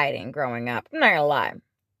of fighting growing up. I'm not going to lie.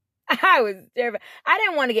 I was terrified. I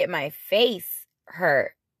didn't want to get my face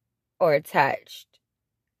hurt or touched.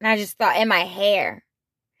 And I just thought, and my hair.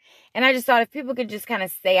 And I just thought if people could just kind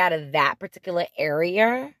of stay out of that particular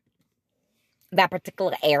area,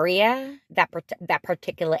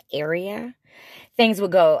 things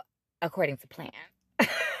would go according to plan.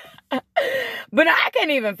 But I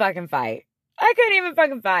couldn't even fucking fight.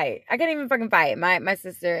 My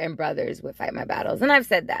sister and brothers would fight my battles. And I've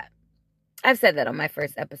said that on my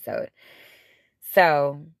first episode.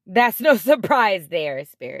 So that's no surprise there,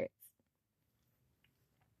 spirits.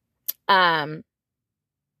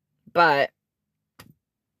 But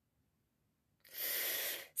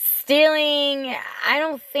stealing, I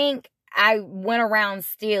don't think I went around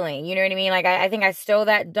stealing. You know what I mean? Like, I think I stole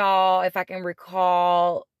that doll, if I can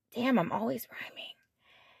recall. Damn, I'm always rhyming.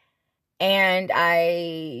 And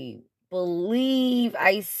I believe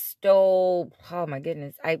I stole, oh my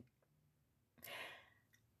goodness,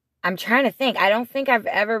 I'm trying to think. I don't think I've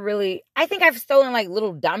ever really, I think I've stolen like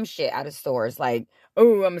little dumb shit out of stores. Like,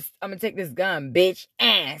 oh, I'm gonna take this gun, bitch,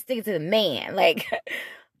 and stick it to the man. Like,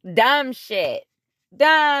 dumb shit.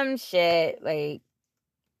 Like,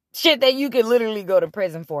 shit that you could literally go to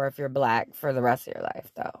prison for if you're black for the rest of your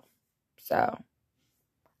life, though. So,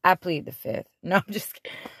 I plead the fifth. No, I'm just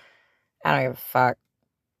kidding. I don't give a fuck.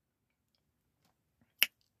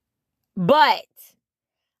 But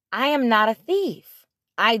I am not a thief.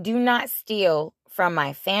 I do not steal from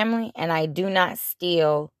my family, and I do not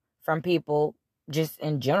steal from people just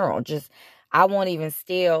in general. I won't even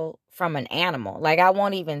steal from an animal. Like, I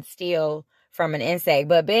won't even steal from an insect.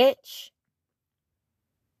 But, bitch,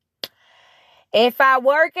 if I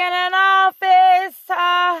work in an office,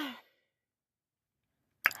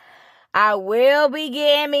 I will be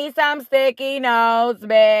getting me some sticky notes,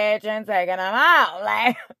 bitch, and taking them out.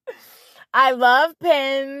 Like, I love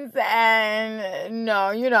pens and,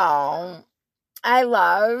 I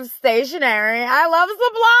love stationery. I love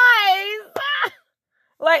supplies.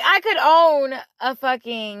 Like, I could own a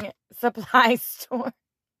fucking supply store.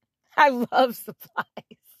 I love supplies.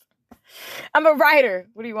 I'm a writer.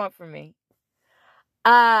 What do you want from me?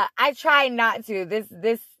 I try not to.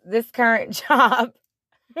 This current job,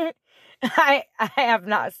 I have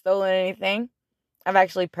not stolen anything. I've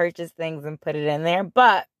actually purchased things and put it in there,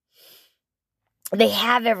 but they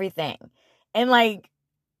have everything. And like,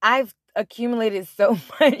 I've accumulated so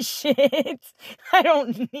much shit. I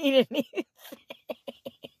don't need anything.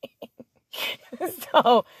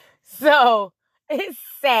 So it's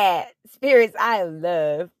sad. Spirits, I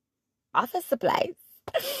love office supplies.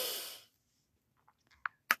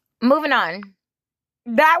 Moving on.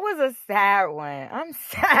 That was a sad one. I'm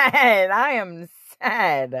sad. I am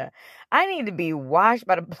God. I need to be washed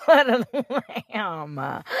by the blood of the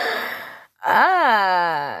Lamb.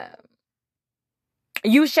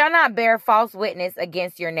 You shall not bear false witness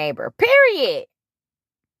against your neighbor. Period.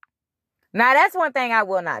 Now, that's one thing I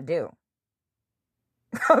will not do.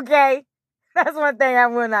 Okay? That's one thing I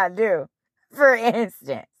will not do. For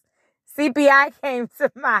instance, CPI came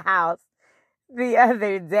to my house the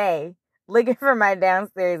other day looking for my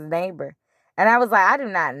downstairs neighbor. And I was like, I do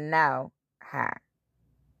not know her.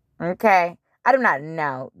 Okay? I do not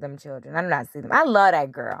know them children. I do not see them. I love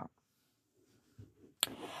that girl.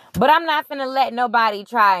 But I'm not finna let nobody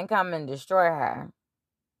try and come and destroy her.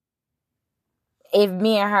 If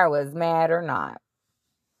me and her was mad or not.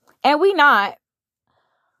 And we not.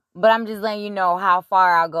 But I'm just letting you know how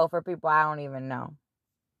far I'll go for people I don't even know.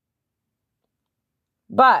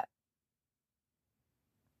 But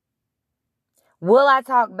will I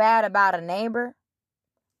talk bad about a neighbor?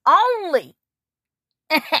 Only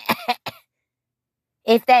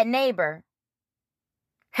if that neighbor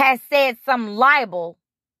has said some libel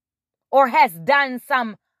or has done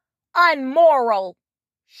some unmoral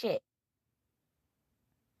shit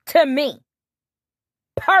to me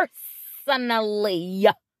personally.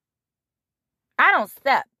 I don't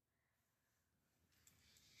step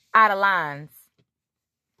out of lines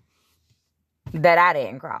that I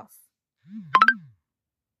didn't cross.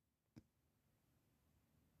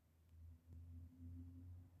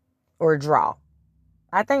 Or draw.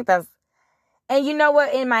 I think that's... And you know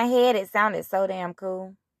what? In my head, it sounded so damn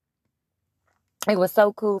cool. It was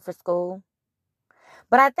so cool for school.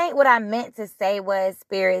 But I think what I meant to say was,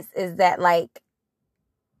 spirits, is that, like,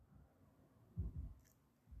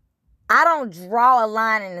 I don't draw a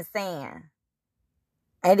line in the sand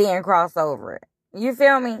and then cross over it. You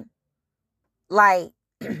feel me? Like,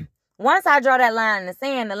 once I draw that line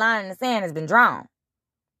in the line in the sand has been drawn.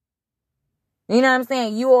 You know what I'm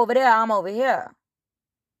saying? You over there, I'm over here.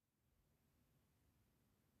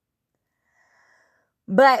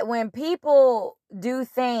 But when people do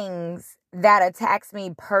things that attacks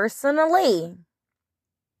me personally,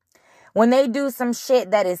 when they do some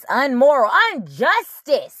shit that is unmoral,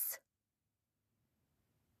 injustice,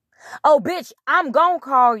 oh, bitch, I'm gonna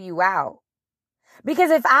call you out.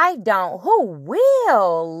 Because if I don't, who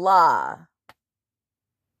will?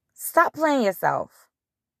 Stop playing yourself.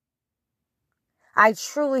 I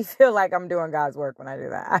truly feel like I'm doing God's work when I do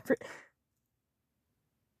that.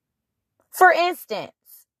 For instance,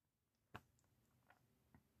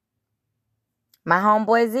 my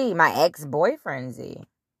homeboy Z, my ex-boyfriend Z,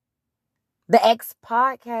 the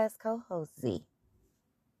ex-podcast co-host Z,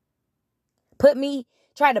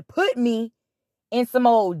 tried to put me in some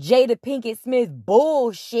old Jada Pinkett Smith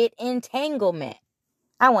bullshit entanglement.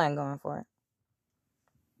 I wasn't going for it.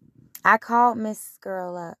 I called Miss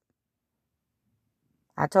Girl up.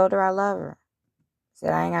 I told her I love her.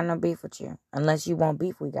 Said, I ain't got no beef with you. Unless you want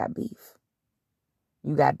beef, we got beef.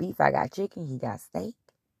 You got beef, I got chicken, he got steak.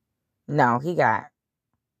 No, he got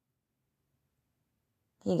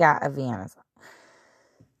a Vienna sauce.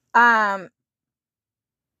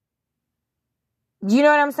 You know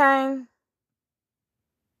what I'm saying?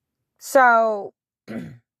 So,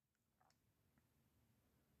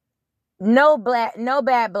 no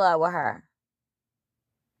bad blood with her.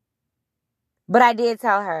 But I did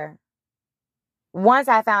tell her, once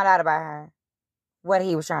I found out about her, what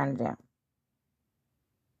he was trying to do.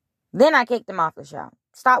 Then I kicked him off the show.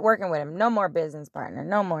 Stopped working with him. No more business partner.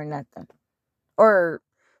 No more nothing. Or,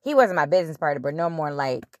 he wasn't my business partner, but no more,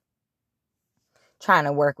 like, trying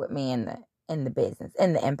to work with me in the business,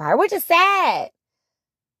 in the empire. Which is sad.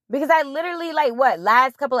 Because I literally, like,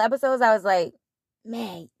 last couple of episodes, I was like,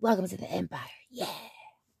 man, welcome to the empire. Yeah.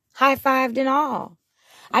 High-fived and all.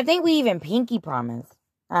 I think we even pinky promised.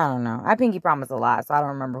 I don't know. I pinky promised a lot, so I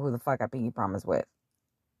don't remember who the fuck I pinky promised with.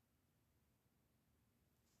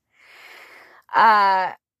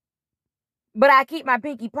 But I keep my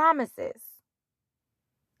pinky promises.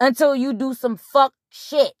 Until you do some fuck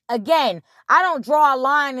shit. Again, I don't draw a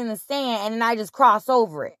line in the sand and then I just cross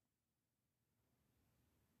over it.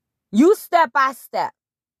 You step by step.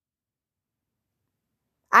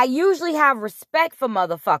 I usually have respect for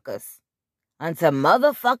motherfuckers. Until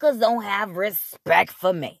motherfuckers don't have respect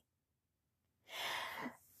for me.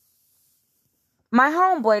 My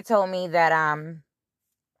homeboy told me that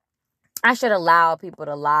I should allow people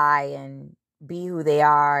to lie and be who they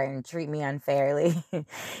are and treat me unfairly.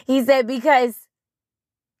 He said because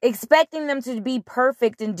expecting them to be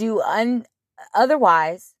perfect and do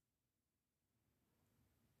otherwise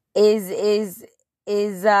is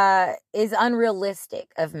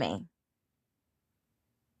unrealistic of me.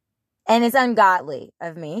 And it's ungodly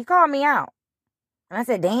of me. He called me out. And I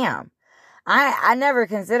said, damn, I never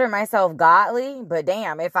considered myself godly, but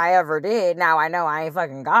damn, if I ever did, now I know I ain't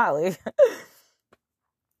fucking godly.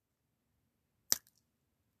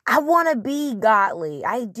 I want to be godly.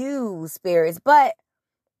 I do, spirits. But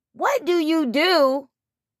what do you do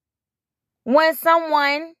when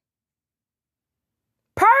someone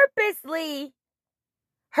purposely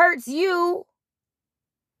hurts you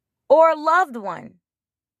or a loved one?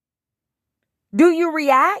 Do you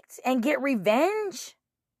react and get revenge?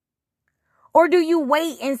 Or do you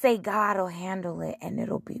wait and say, God will handle it, and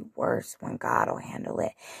it'll be worse when God will handle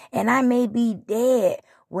it? And I may be dead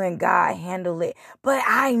when God handle it, but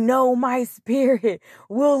I know my spirit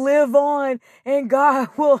will live on and God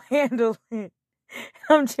will handle it.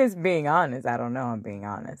 I'm just being honest. I don't know. I'm being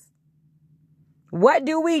honest. What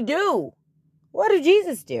do we do? What did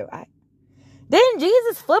Jesus do? Didn't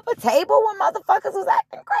Jesus flip a table when motherfuckers was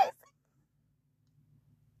acting crazy?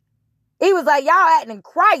 He was like, y'all acting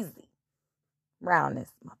crazy around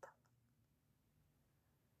this mother.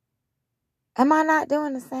 Am I not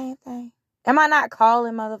doing the same thing? Am I not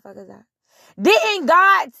calling motherfuckers out?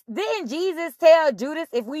 Didn't Jesus tell Judas,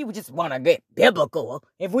 if we just want to get biblical,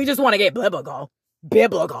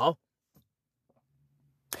 biblical.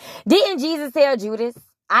 Didn't Jesus tell Judas,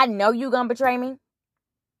 I know you gonna betray me?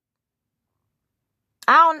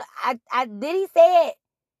 Did he say it?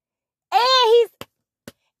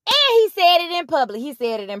 And he said it in public. He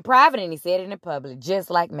said it in private and he said it in public, just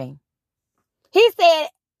like me. He said,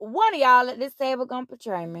 one of y'all at this table gonna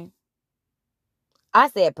betray me. I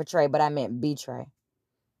said portray, but I meant betray.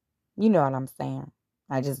 You know what I'm saying.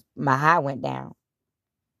 My high went down.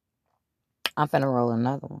 I'm finna roll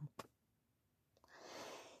another one.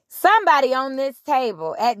 Somebody at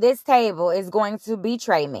this table, is going to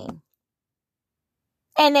betray me.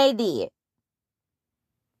 And they did.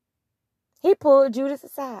 He pulled Judas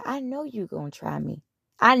aside. I know you gonna try me.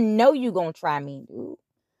 I know you gonna try me, dude.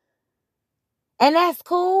 And that's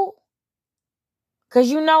cool. Because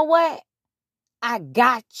you know what? I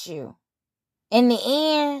got you. In the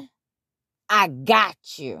end, I got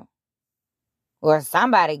you. Or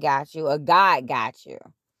somebody got you. Or God got you.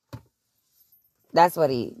 That's what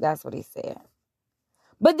he said.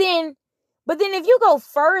 But then if you go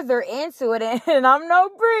further into it, and I'm no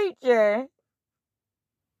preacher,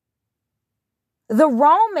 the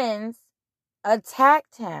Romans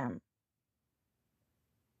attacked him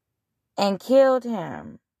and killed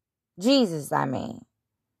him. Jesus, I mean.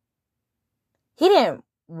 He didn't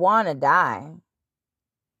want to die.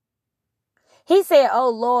 He said, oh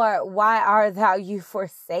Lord, why art thou you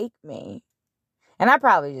forsake me? And I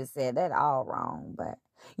probably just said that all wrong, but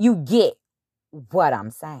you get what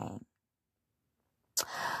I'm saying.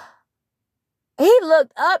 He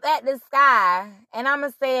looked up at the sky, and I'm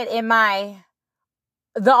going to say it in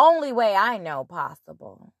the only way I know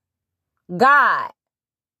possible. God,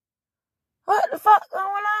 what the fuck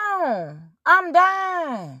going on? I'm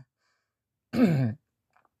dying.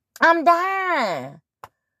 I'm dying.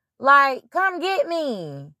 Like, come get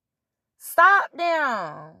me. Stop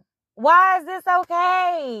them. Why is this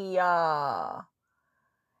okay?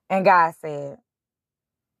 And God said,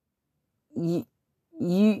 you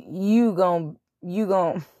gon'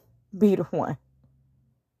 be the one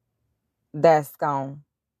that's gon'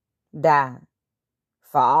 die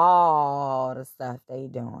for all the stuff they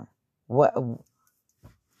doing. What?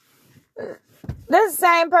 This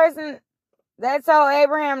same person that told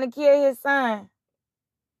Abraham to kill his son,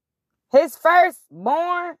 his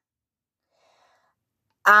firstborn.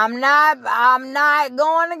 I'm not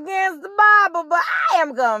going against the Bible, but I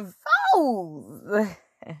am confused.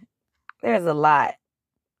 There's a lot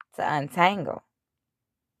to untangle.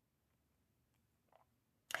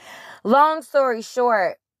 Long story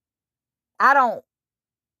short, I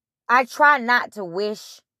try not to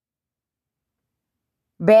wish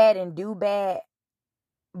bad and do bad,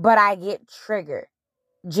 but I get triggered.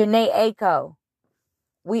 Janae Aiko,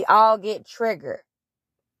 we all get triggered.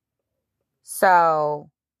 So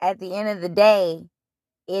at the end of the day,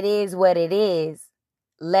 it is what it is.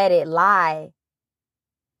 Let it lie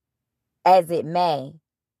as it may.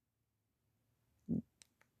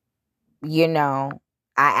 You know,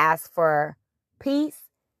 I asked for peace.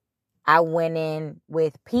 I went in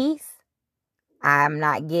with peace. I'm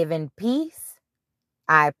not given peace.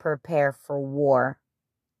 I prepare for war.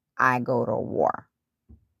 I go to war.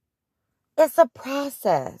 It's a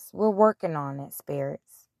process. We're working on it,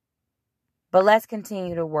 spirits. But let's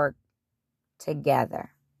continue to work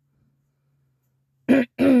together.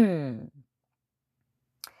 Number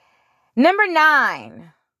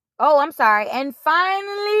 9. Oh, I'm sorry. And finally,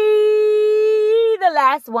 the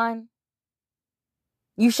last one.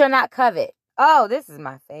 You shall not covet. Oh, this is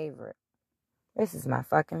my favorite. This is my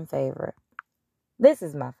fucking favorite. This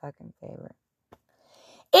is my fucking favorite.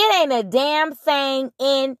 It ain't a damn thing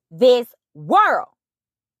in this world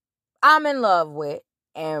I'm in love with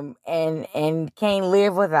and can't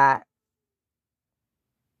live without.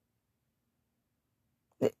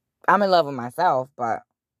 I'm in love with myself, but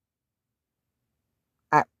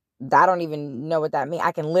I don't even know what that means.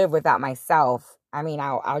 I can live without myself. I mean,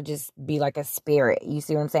 I'll just be like a spirit. You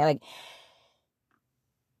see what I'm saying? Like,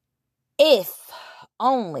 if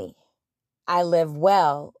only I live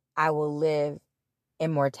well, I will live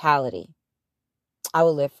immortality. I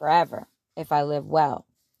will live forever if I live well,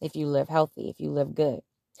 if you live healthy, if you live good.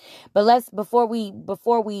 But before we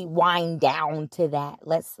wind down to that,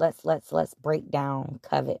 let's break down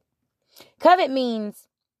covet. Covet means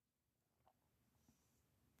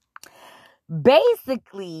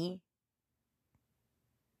basically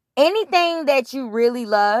anything that you really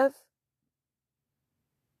love.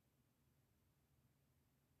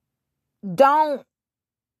 Don't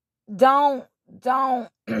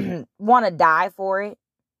want to die for it,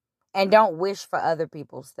 and don't wish for other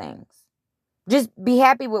people's things. Just be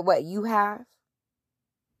happy with what you have.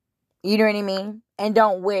 You know what I mean? And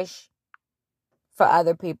don't wish for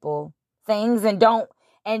other people things, and don't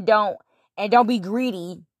be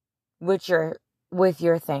greedy with your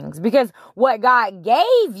things, because what God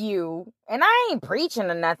gave you, and I ain't preaching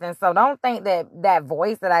or nothing, so don't think that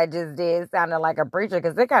voice that I just did sounded like a preacher,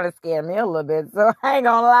 because it kind of scared me a little bit, so I ain't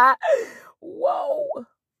gonna lie. Whoa.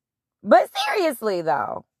 But seriously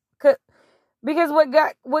though, because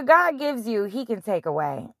what God gives you, he can take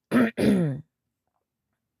away. You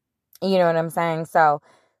know what I'm saying? So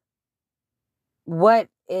what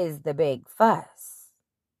is the big fuss?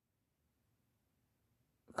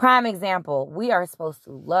 Prime example, we are supposed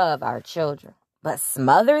to love our children, but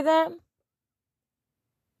smother them?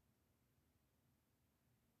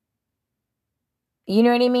 You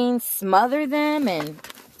know what I mean? Smother them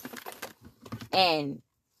and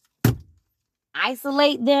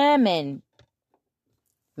isolate them and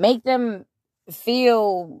make them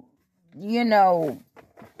feel,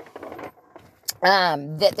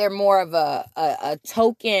 that they're more of a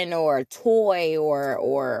token or a toy or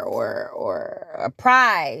a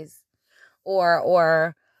prize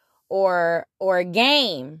or a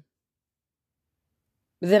game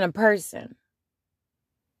than a person.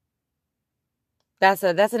 That's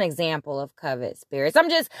an example of covet spirits. I'm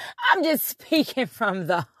just speaking from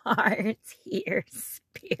the heart here,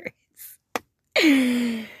 spirits.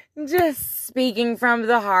 Just speaking from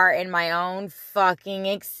the heart in my own fucking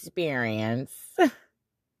experience.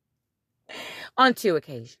 On 2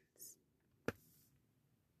 occasions.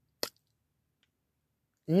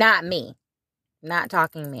 Not me. Not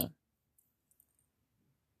talking me.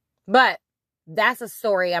 But that's a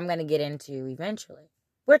story I'm going to get into eventually.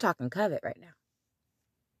 We're talking covet right now.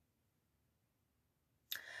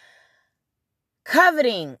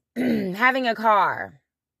 Coveting, having a car,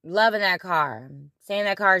 loving that car, saying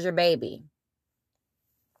that car is your baby.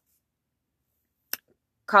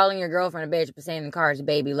 Calling your girlfriend a bitch, but saying the car is your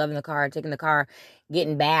baby, loving the car, taking the car,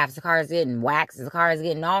 getting baths, the car is getting waxes, the car is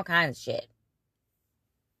getting all kinds of shit.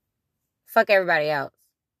 Fuck everybody else.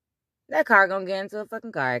 That car gonna get into a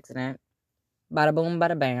fucking car accident. Bada boom,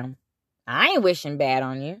 bada bam. I ain't wishing bad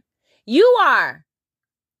on you. You are.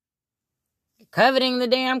 You're coveting the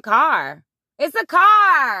damn car. It's a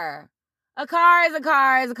car. A car is a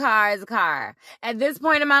car is a car is a car. At this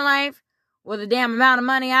point in my life, with the damn amount of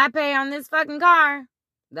money I pay on this fucking car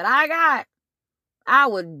that I got, I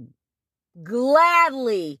would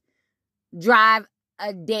gladly drive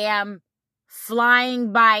a damn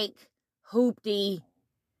flying bike, hoopty,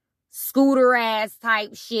 scooter ass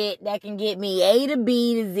type shit that can get me A to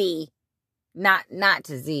B to Z. Not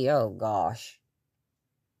to Z. Oh gosh.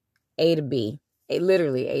 A to B.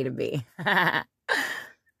 Literally A to B.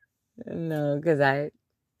 No, because I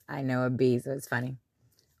know a B, so it's funny.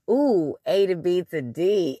 Ooh, A to B to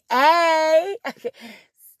D. A. Okay.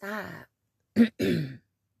 Stop.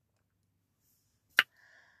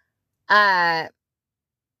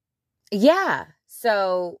 Yeah.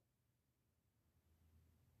 So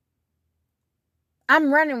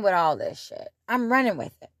I'm running with all this shit. I'm running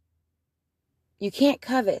with it. You can't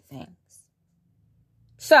covet things.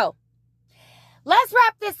 So let's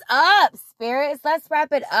wrap this up, spirits. Let's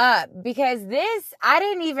wrap it up, because this, I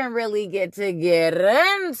didn't even really get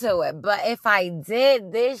into it. But if I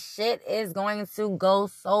did, this shit is going to go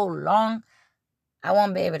so long, I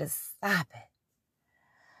won't be able to stop it.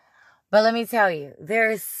 But let me tell you, there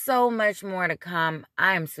is so much more to come.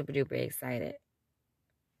 I am super duper excited.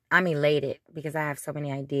 I'm elated because I have so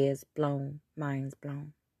many ideas minds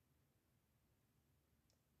blown.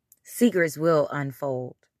 Secrets will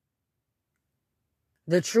unfold.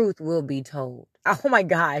 The truth will be told. Oh my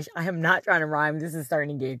gosh, I am not trying to rhyme. This is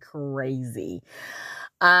starting to get crazy.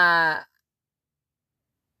 I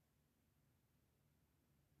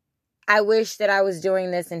wish that I was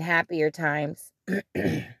doing this in happier times.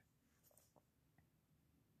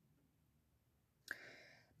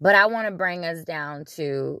 But I want to bring us down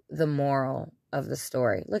to the moral of the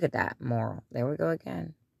story. Look at that, moral. There we go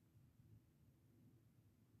again.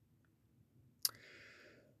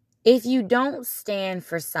 If you don't stand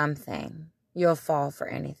for something, you'll fall for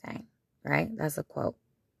anything, right? That's a quote.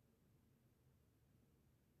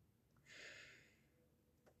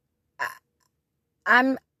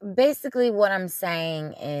 I'm basically what I'm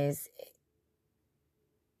saying is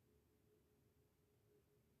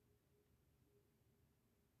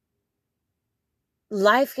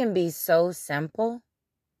life can be so simple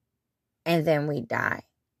and then we die.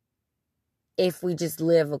 If we just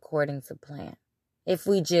live according to plan. If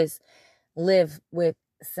we just live with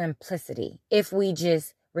simplicity. If we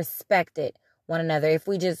just respected one another. If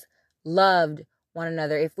we just loved one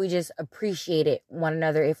another. If we just appreciated one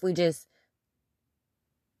another. If we just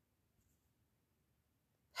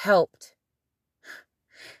helped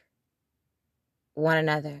one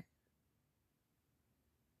another.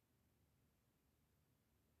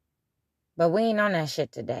 But we ain't on that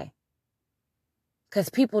shit today. Because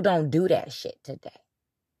people don't do that shit today.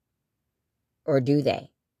 Or do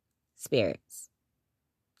they? Spirits.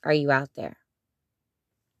 Are you out there?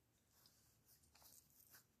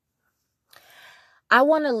 I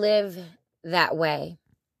want to live that way.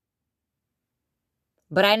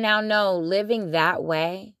 But I now know living that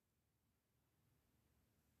way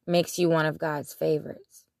makes you one of God's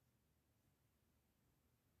favorites.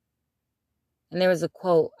 And there was a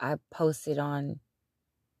quote I posted on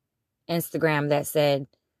Instagram that said,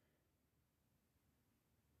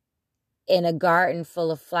 in a garden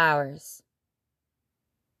full of flowers,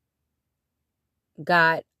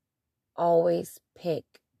 God always pick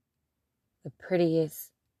the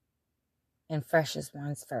prettiest and freshest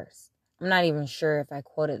ones first. I'm not even sure if I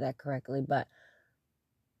quoted that correctly, but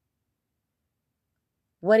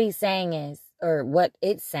what he's saying is, or what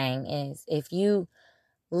it's saying is, if you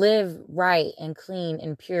live right and clean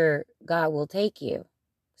and pure, God will take you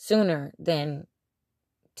sooner than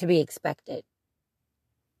to be expected.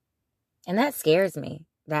 And that scares me,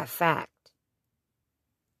 that fact.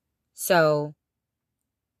 So,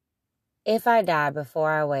 if I die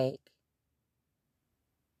before I wake,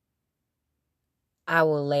 I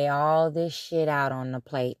will lay all this shit out on the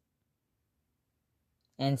plate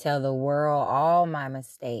and tell the world all my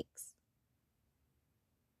mistakes.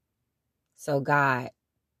 So God,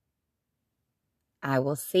 I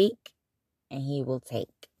will seek and he will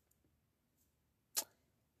take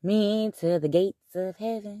me to the gates of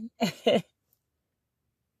heaven.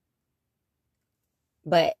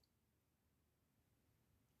 But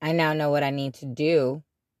I now know what I need to do.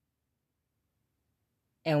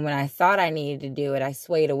 And when I thought I needed to do it, I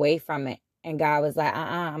swayed away from it. And God was like,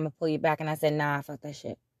 I'm going to pull you back. And I said, nah, fuck that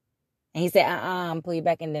shit. And he said, I'm going to pull you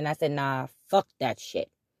back. And then I said, nah, fuck that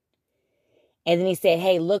shit. And then he said,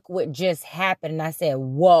 hey, look what just happened. And I said,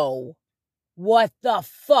 whoa, what the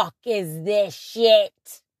fuck is this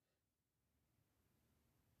shit?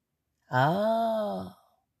 Oh,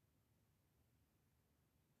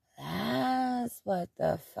 that's what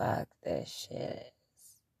the fuck this shit is.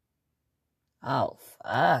 Oh,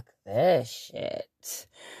 fuck this shit.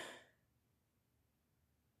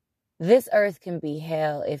 This earth can be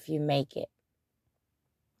hell if you make it.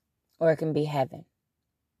 Or it can be heaven.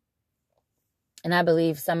 And I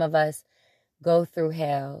believe some of us go through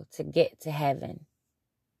hell to get to heaven.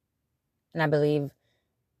 And I believe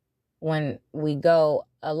when we go,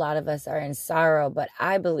 a lot of us are in sorrow. But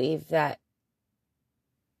I believe that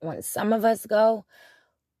when some of us go,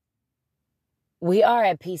 we are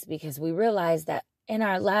at peace because we realize that in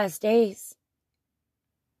our last days,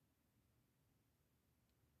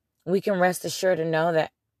 we can rest assured to know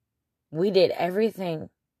that we did everything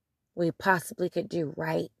we possibly could do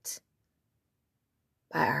right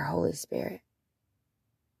by our Holy Spirit.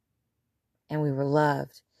 And we were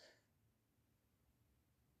loved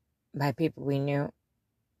by people we knew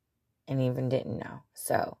and even didn't know.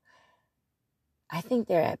 So I think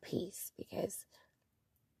they're at peace because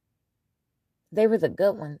they were the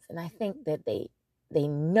good ones. And I think that they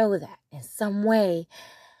know that in some way.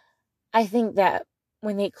 I think that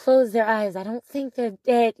when they close their eyes, I don't think they're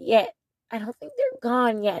dead yet. I don't think they're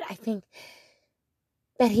gone yet. I think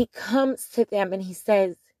that he comes to them and he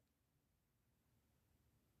says,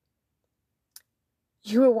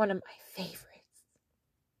 you were one of my favorites.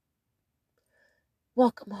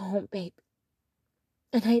 welcome home, baby.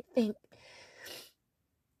 And I think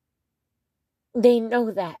they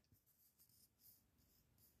know that.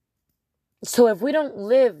 So if we don't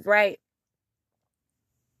live right,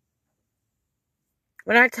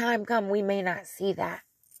 when our time comes, we may not see that.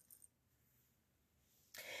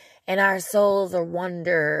 And our souls will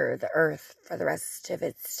wander the earth for the rest of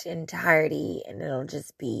its entirety, and it'll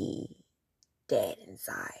just be dead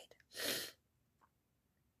inside.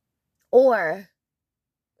 Or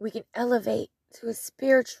we can elevate to a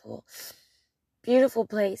spiritual, beautiful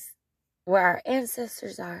place where our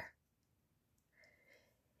ancestors are.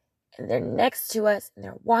 And they're next to us, and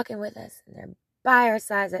they're walking with us, and they're by our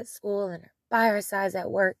sides at school, and they're by our sides at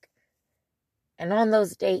work, and on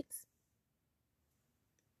those dates,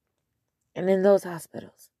 and in those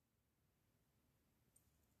hospitals,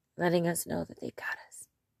 letting us know that they got us.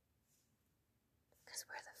 Because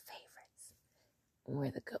we're the favorites, and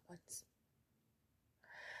we're the good ones.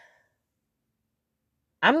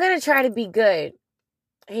 I'm going to try to be good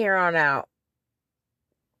here on out.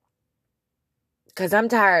 Because I'm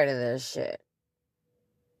tired of this shit.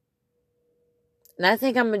 And I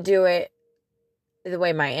think I'm going to do it the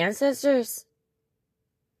way my ancestors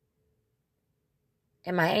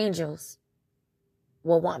and my angels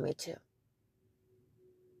will want me to.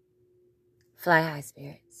 Fly high,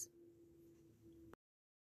 spirits.